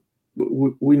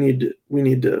 We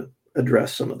need to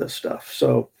address some of this stuff.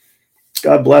 So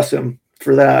God bless him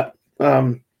for that.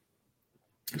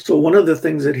 So one of the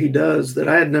things that he does that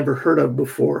I had never heard of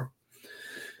before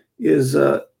is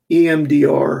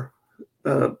EMDR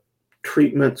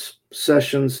treatments,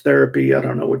 sessions, therapy. I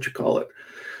don't know what you call it,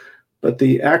 but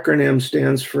the acronym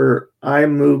stands for eye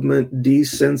movement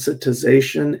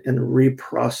desensitization and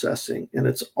reprocessing. And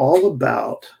it's all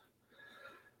about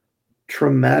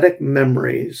traumatic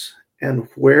memories and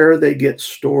where they get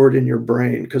stored in your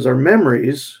brain, because our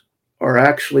memories are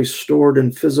actually stored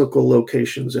in physical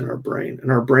locations in our brain,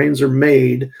 and our brains are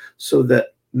made so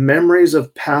that memories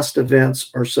of past events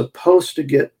are supposed to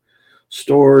get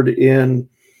stored in,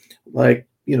 like,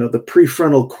 the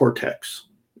prefrontal cortex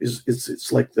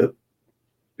it's like the,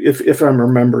 if I'm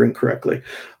remembering correctly,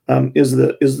 is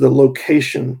the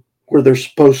location where they're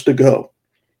supposed to go.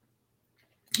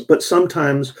 But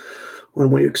sometimes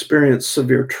when we experience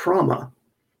severe trauma,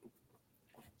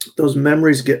 those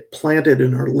memories get planted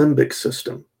in our limbic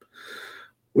system,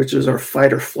 which is our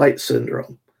fight or flight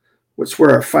syndrome. It's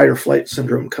where our fight or flight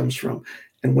syndrome comes from.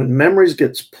 And when memories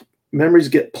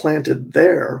get planted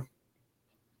there,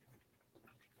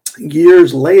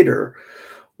 years later,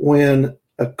 when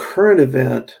a current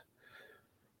event,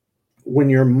 when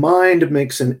your mind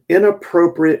makes an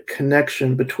inappropriate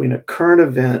connection between a current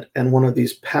event and one of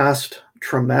these past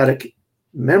traumatic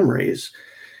memories,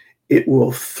 it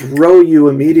will throw you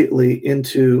immediately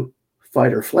into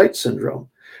fight or flight syndrome.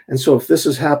 And so if this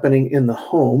is happening in the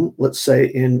home, let's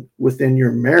say within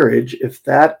your marriage, if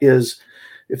there's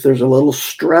a little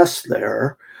stress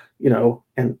there,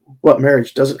 and what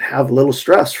marriage doesn't have a little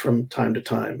stress from time to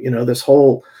time, this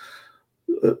whole,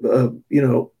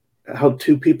 how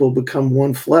two people become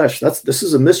one flesh. This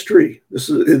is a mystery. This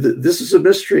is a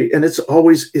mystery. And it's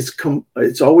always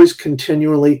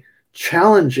continually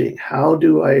challenging. How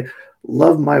do I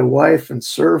love my wife and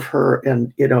serve her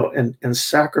and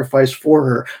sacrifice for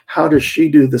her? How does she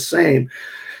do the same?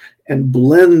 And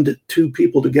blend two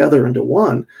people together into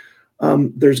one.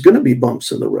 There's going to be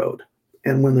bumps in the road.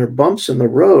 And when there are bumps in the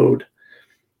road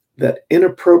that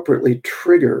inappropriately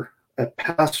trigger a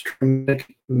past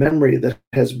traumatic memory that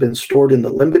has been stored in the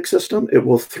limbic system, it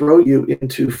will throw you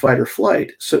into fight or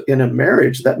flight. So in a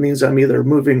marriage, that means I'm either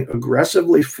moving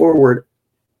aggressively forward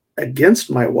against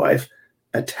my wife,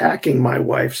 attacking my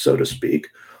wife, so to speak,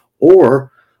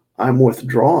 or I'm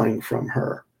withdrawing from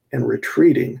her and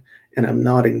retreating, and I'm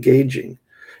not engaging.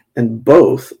 And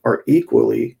both are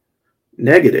equally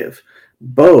negative.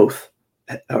 Both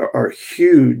are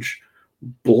huge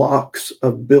blocks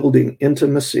of building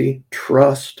intimacy,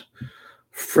 trust,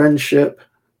 friendship,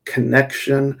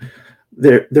 connection.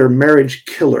 They're marriage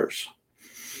killers.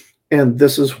 And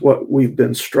this is what we've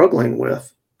been struggling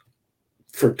with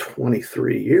for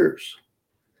 23 years.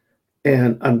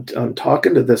 And I'm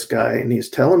talking to this guy, and he's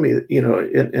telling me,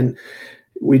 and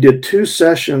we did 2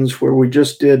 sessions where we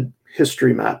just did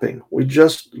history mapping. We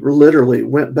just literally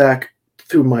went back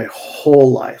through my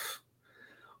whole life,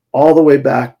 all the way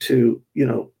back to,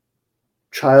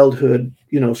 childhood,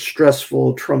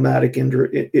 stressful, traumatic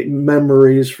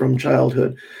memories from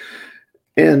childhood.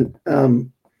 And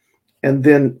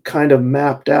then kind of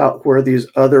mapped out where these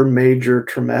other major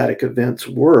traumatic events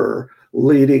were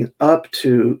leading up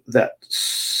to that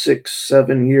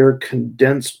 6-7 year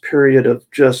condensed period of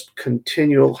just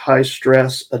continual high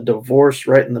stress, a divorce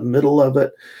right in the middle of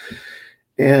it.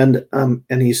 And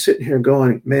he's sitting here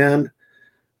going, man,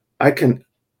 I can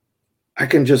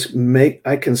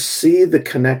see the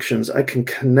connections. I can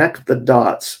connect the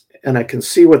dots, and I can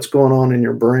see what's going on in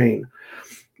your brain,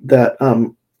 that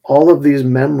all of these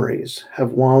memories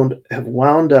have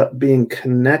wound up being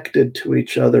connected to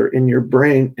each other in your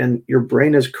brain, and your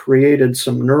brain has created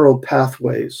some neural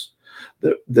pathways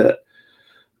that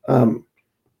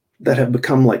have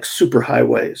become like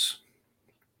superhighways.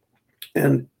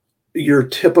 And your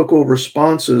typical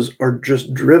responses are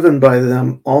just driven by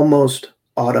them almost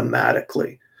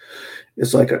automatically.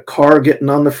 It's like a car getting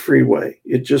on the freeway.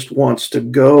 It just wants to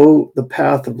go the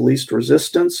path of least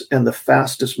resistance and the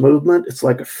fastest movement. It's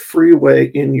like a freeway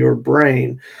in your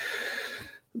brain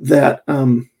that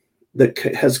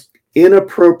has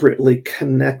inappropriately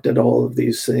connected all of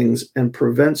these things and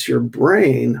prevents your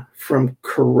brain from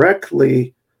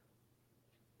correctly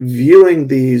viewing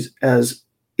these as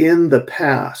in the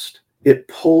past. It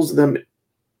pulls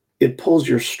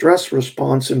your stress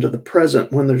response into the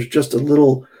present when there's just a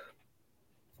little,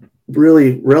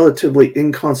 really relatively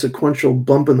inconsequential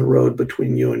bump in the road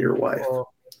between you and your wife.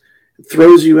 It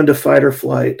throws you into fight or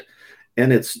flight,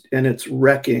 and it's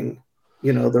wrecking,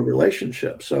 the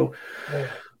relationship. So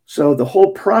the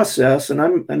whole process, and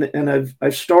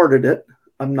I've started it.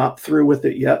 I'm not through with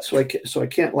it yet, so I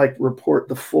can't like report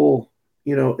the full,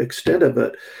 extent of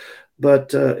it.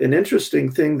 But an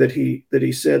interesting thing that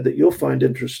he said that you'll find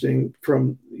interesting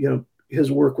from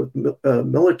his work with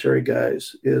military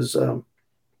guys is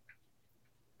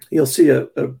you'll see a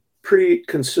pretty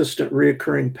consistent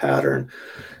reoccurring pattern.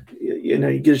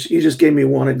 He just gave me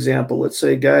one example. Let's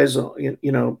say guys,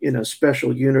 in a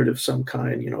special unit of some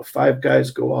kind, 5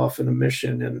 guys go off in a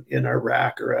mission in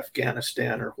Iraq or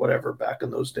Afghanistan or whatever back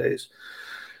in those days.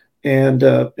 And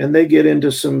they get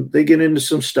into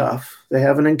some stuff. They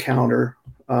have an encounter,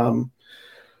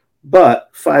 but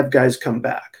 5 guys come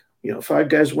back. 5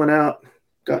 guys went out,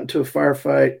 got into a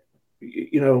firefight,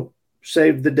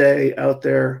 saved the day out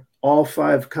there. All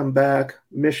 5 come back,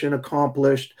 mission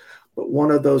accomplished. But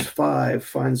one of those 5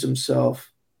 finds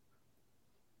himself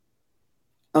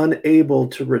unable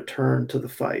to return to the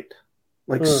fight.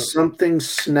 Like something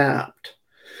snapped.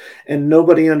 And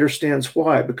nobody understands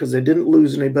why, because they didn't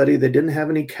lose anybody. They didn't have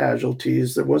any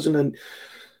casualties. There wasn't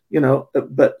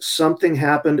but something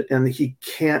happened and he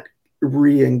can't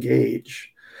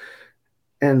re-engage.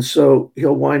 And so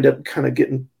he'll wind up kind of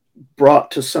getting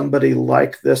brought to somebody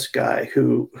like this guy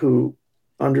who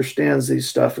understands these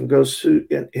stuff and goes through,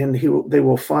 and they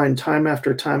will find time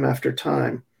after time after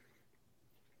time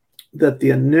that the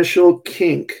initial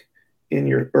kink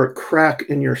or crack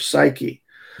in your psyche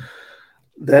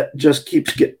that just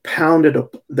keeps getting pounded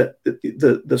up, that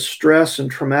the stress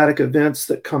and traumatic events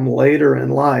that come later in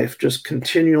life just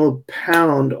continually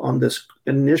pound on this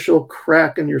initial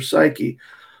crack in your psyche,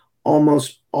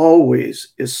 almost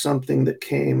always is something that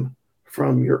came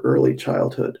from your early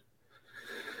childhood.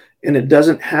 And it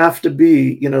doesn't have to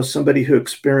be, somebody who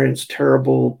experienced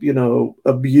terrible,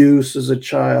 abuse as a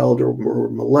child or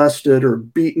molested or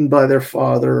beaten by their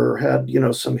father or had,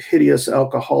 some hideous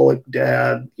alcoholic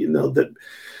dad, that,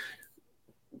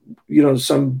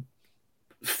 some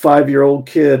 5-year-old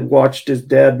kid watched his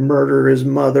dad murder his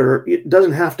mother. It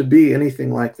doesn't have to be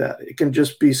anything like that. It can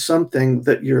just be something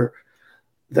that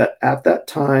that at that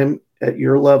time, at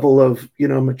your level of,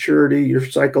 maturity, your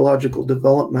psychological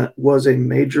development was a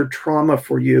major trauma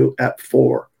for you at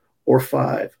 4 or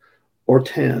 5 or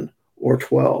 10 or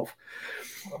 12.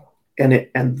 And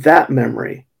that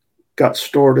memory got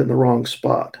stored in the wrong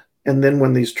spot. And then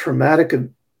when these traumatic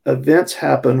events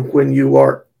happen, when you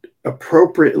are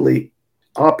appropriately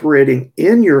operating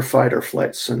in your fight or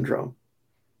flight syndrome,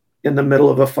 in the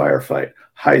middle of a firefight,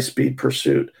 high-speed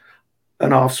pursuit,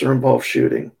 an officer-involved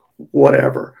shooting,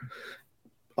 whatever,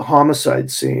 a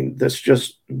homicide scene that's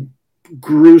just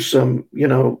gruesome,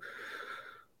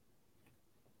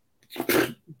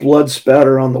 blood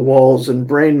spatter on the walls and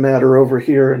brain matter over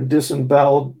here and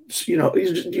disemboweled,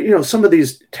 some of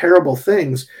these terrible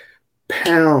things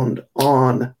pound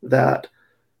on that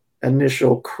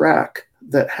initial crack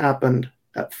that happened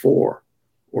at 4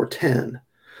 or 10.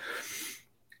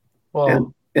 Well,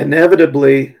 and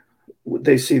inevitably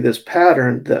they see this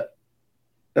pattern that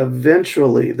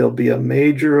eventually there'll be a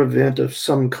major event of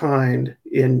some kind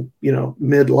in,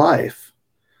 midlife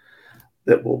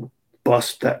that will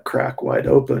bust that crack wide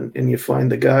open. And you find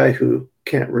the guy who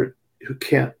can't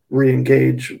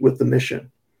re-engage with the mission,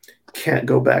 can't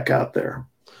go back out there.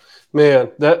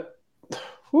 Man, that's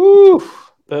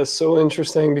so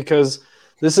interesting, because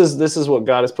this is what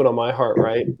God has put on my heart,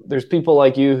 right? There's people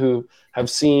like you who have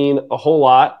seen a whole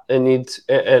lot and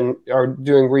are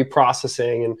doing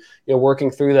reprocessing and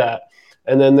working through that.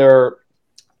 And then there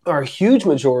are a huge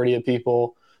majority of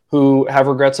people who have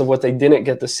regrets of what they didn't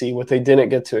get to see, what they didn't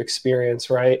get to experience,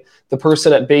 right? The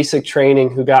person at basic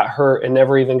training who got hurt and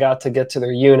never even got to get to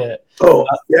their unit. Oh,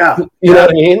 yeah. You know what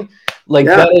I mean? Like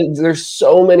Yeah. there's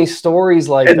so many stories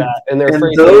like that, and they're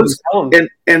afraid those, to even tell them.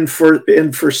 and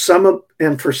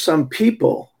for some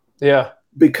people, Yeah.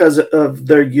 because of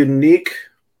their unique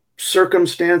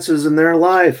circumstances in their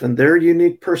life and their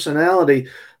unique personality,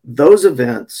 those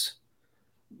events,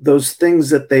 those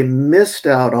things that they missed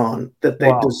out on, that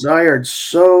they desired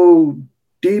so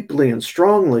deeply and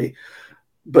strongly,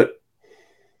 but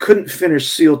couldn't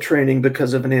finish SEAL training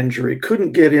because of an injury,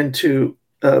 couldn't get into,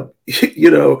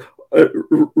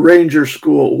 Ranger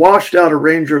school, washed out of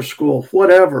Ranger school,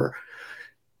 whatever,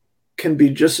 can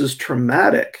be just as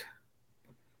traumatic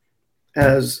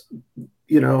as,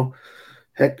 one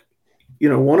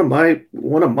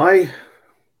of my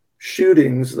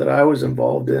shootings that I was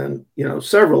involved in,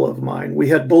 several of mine, we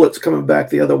had bullets coming back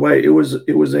the other way. It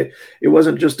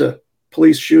wasn't just a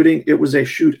police shooting, it was a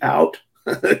shootout,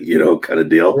 kind of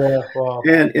deal. Yeah, wow.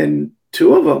 And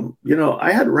two of them,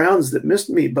 I had rounds that missed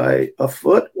me by a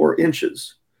foot or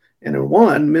inches. And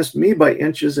one missed me by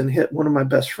inches and hit one of my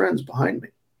best friends behind me.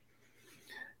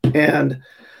 And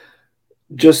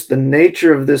just the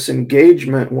nature of this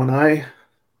engagement,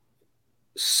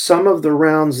 some of the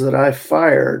rounds that I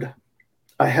fired,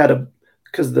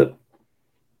 because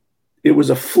it was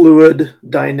a fluid,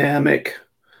 dynamic,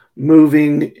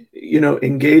 moving,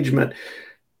 engagement.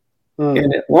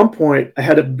 And at one point I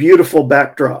had a beautiful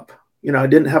backdrop. I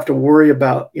didn't have to worry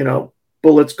about,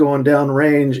 bullets going down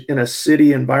range in a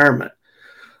city environment.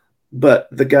 But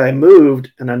the guy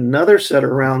moved and another set of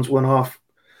rounds went off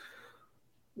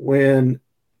when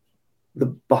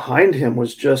behind him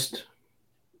was just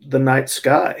the night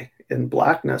sky in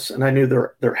blackness. And I knew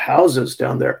there are houses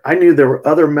down there. I knew there were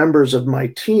other members of my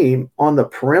team on the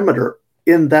perimeter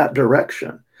in that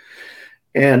direction.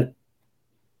 And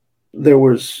there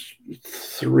was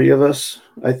 3 of us,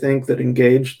 I think, that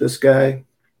engaged this guy.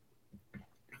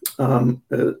 And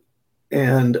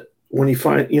when he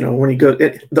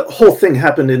the whole thing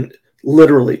happened in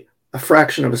literally a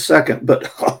fraction of a second,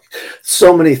 but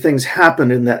so many things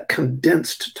happened in that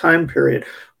condensed time period.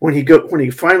 When he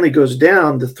finally goes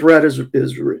down, the threat is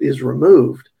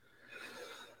removed.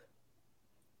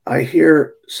 I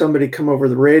hear somebody come over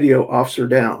the radio, officer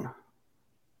down,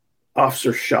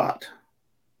 officer shot.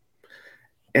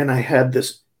 And I had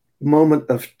this moment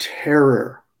of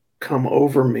terror come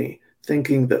over me,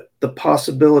 thinking that the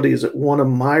possibility is that one of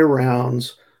my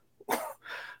rounds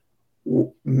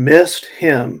missed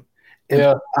him,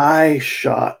 and I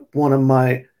shot one of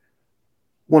my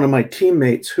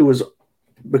teammates who was,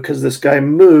 because this guy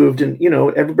moved, and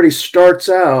everybody starts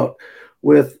out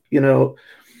with an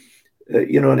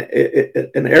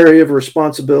area of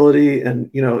responsibility and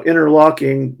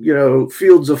interlocking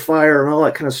fields of fire and all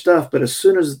that kind of stuff. But as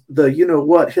soon as the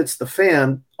what hits the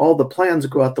fan, all the plans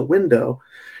go out the window.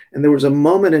 And there was a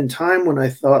moment in time when I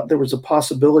thought there was a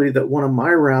possibility that one of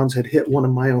my rounds had hit one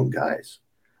of my own guys,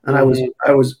 and I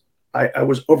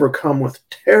was overcome with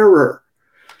terror.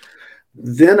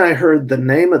 Then I heard the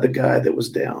name of the guy that was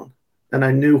down, and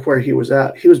I knew where he was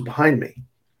at. He was behind me.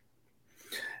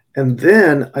 And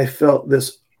then I felt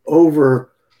this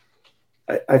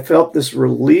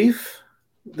relief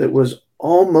that was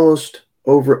almost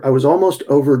over. I was almost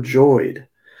overjoyed.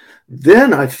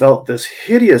 Then I felt this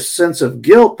hideous sense of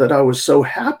guilt that I was so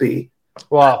happy.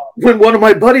 Wow. When one of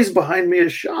my buddies behind me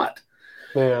is shot.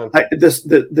 Man.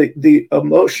 The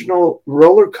emotional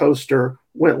roller coaster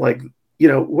went like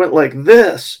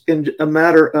this in a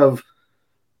matter of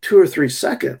 2 or 3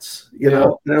 seconds, and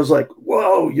I was like,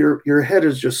 whoa, your head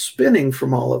is just spinning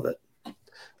from all of it.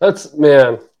 That's,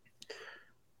 man,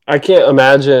 I can't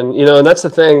imagine, and that's the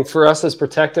thing for us as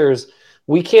protectors,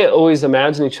 we can't always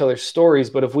imagine each other's stories,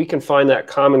 but if we can find that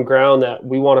common ground that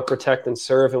we want to protect and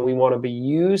serve, and we want to be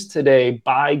used today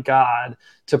by God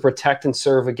to protect and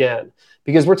serve again,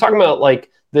 because we're talking about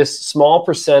like this small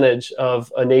percentage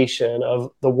of a nation,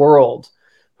 of the world,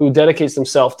 who dedicates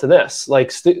themselves to this.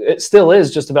 Like it still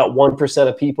is just about 1%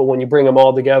 of people when you bring them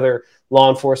all together, law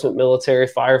enforcement, military,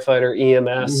 firefighter,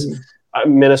 EMS,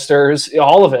 ministers,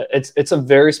 all of it. It's a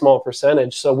very small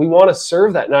percentage. So we want to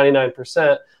serve that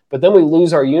 99%, but then we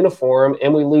lose our uniform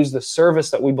and we lose the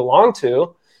service that we belong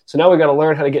to. So now we got to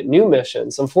learn how to get new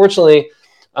missions. Unfortunately,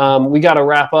 we got to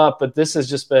wrap up, but this has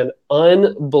just been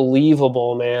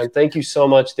unbelievable, man. Thank you so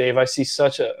much, Dave. I see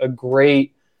such a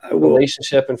great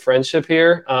relationship and friendship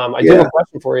here. I do have a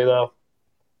question for you, though.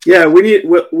 Yeah, we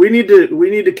need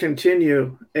to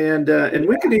continue, and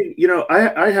we could,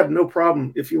 I have no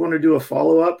problem if you want to do a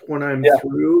follow up when I'm Yeah.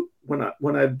 through,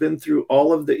 when I've been through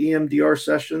all of the EMDR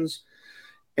sessions,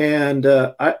 and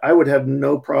I would have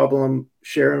no problem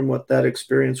sharing what that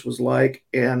experience was like,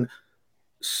 and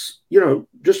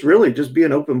just really just be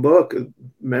an open book of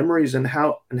memories, and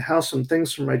how some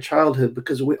things from my childhood,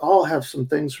 because we all have some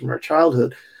things from our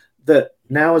childhood that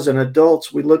now as an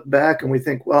adults we look back and we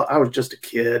think, well, I was just a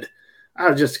kid. I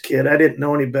was just a kid. I didn't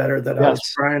know any better that I was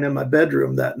Yes. crying in my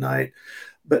bedroom that night.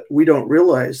 But we don't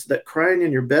realize that crying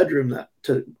in your bedroom, that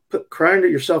to put crying to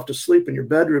yourself to sleep in your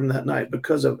bedroom that night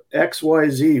because of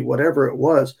XYZ, whatever it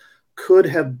was, could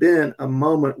have been a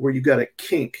moment where you got a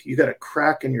kink, you got a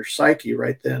crack in your psyche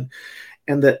right then.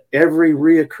 And that every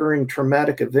reoccurring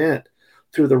traumatic event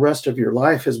through the rest of your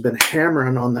life has been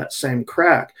hammering on that same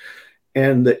crack,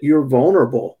 and that you're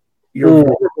vulnerable. You're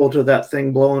vulnerable to that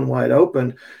thing blowing wide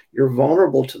open. You're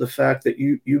vulnerable to the fact that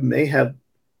you may have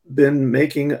been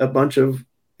making a bunch of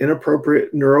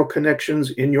inappropriate neural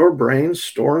connections in your brain,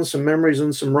 storing some memories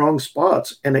in some wrong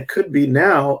spots. And it could be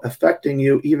now affecting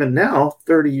you even now,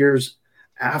 30 years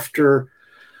after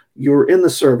you were in the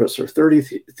service, or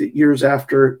 30 years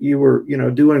after you were,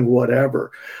 doing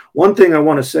whatever. One thing I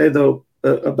want to say, though,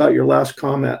 about your last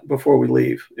comment before we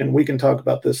leave, and we can talk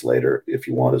about this later if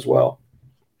you want as well.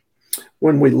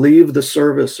 When we leave the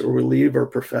service or we leave our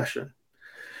profession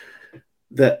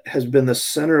that has been the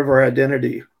center of our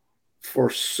identity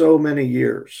for so many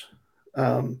years,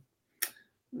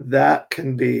 that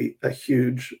can be a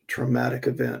huge traumatic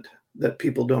event that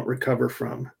people don't recover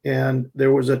from. And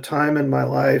there was a time in my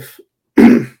life,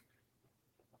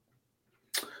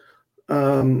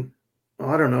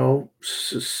 I don't know,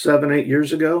 7, 8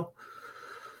 years ago,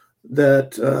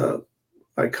 that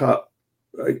I caught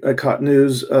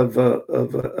news of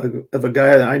a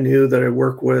guy that I knew, that I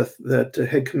worked with, that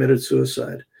had committed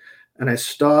suicide. And I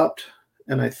stopped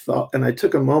and I thought, and I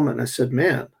took a moment and I said,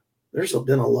 man, there's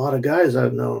been a lot of guys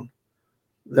I've known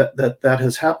that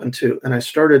has happened to. And I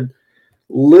started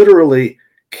literally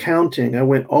counting. I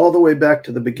went all the way back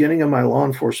to the beginning of my law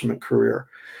enforcement career,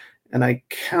 and I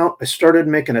started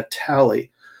making a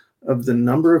tally of the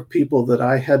number of people that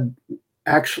I had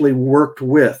actually worked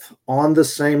with on the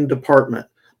same department,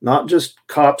 not just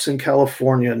cops in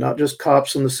California, not just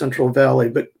cops in the Central Valley,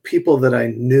 but people that I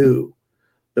knew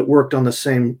that worked on the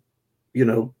same,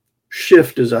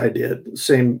 shift as I did,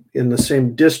 in the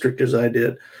same district as I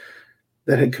did,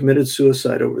 that had committed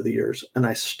suicide over the years. And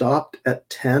I stopped at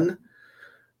 10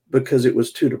 because it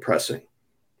was too depressing.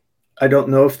 I don't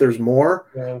know if there's more.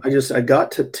 Yeah. I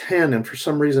got to 10, and for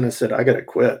some reason I said, I got to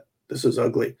quit. This is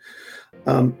ugly.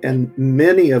 And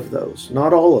many of those,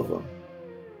 not all of them,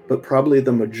 but probably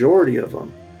the majority of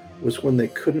them, was when they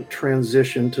couldn't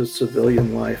transition to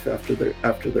civilian life after their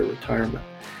retirement.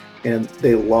 And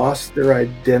they lost their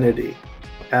identity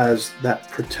as that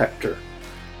protector.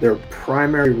 Their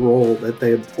primary role that they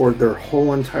had poured their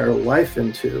whole entire life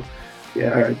into.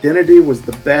 Our identity was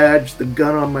the badge, the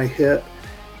gun on my hip,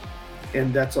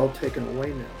 and that's all taken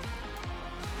away now.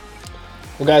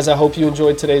 Well, guys, I hope you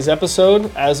enjoyed today's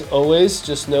episode. As always,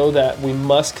 just know that we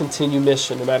must continue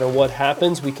mission. No matter what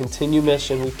happens, we continue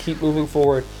mission. We keep moving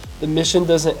forward. The mission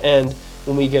doesn't end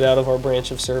when we get out of our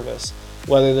branch of service.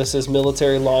 Whether this is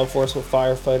military, law enforcement,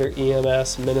 firefighter,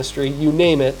 EMS, ministry, you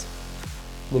name it,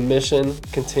 the mission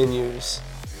continues.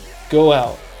 Go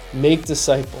out, make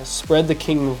disciples, spread the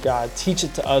kingdom of God, teach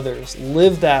it to others,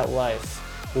 live that life,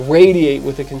 radiate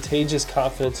with a contagious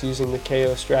confidence using the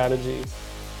KO strategy.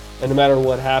 And no matter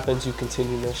what happens, you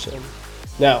continue mission.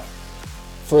 Now,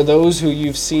 for those who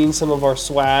you've seen some of our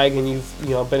swag and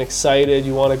you've been excited,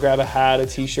 you want to grab a hat, a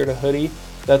t-shirt, a hoodie,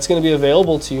 that's going to be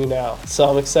available to you now. So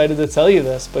I'm excited to tell you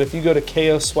this, but if you go to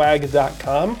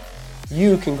koswag.com,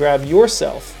 you can grab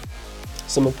yourself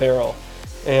some apparel.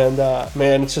 And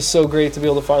man, it's just so great to be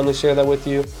able to finally share that with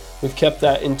you. We've kept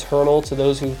that internal to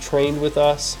those who've trained with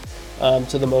us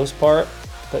to the most part,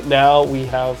 but now we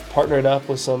have partnered up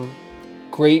with some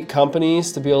great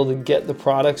companies to be able to get the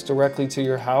products directly to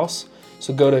your house.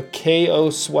 So go to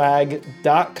koswag.com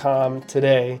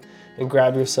today and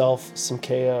grab yourself some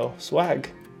KO swag.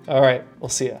 All right, we'll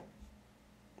see ya.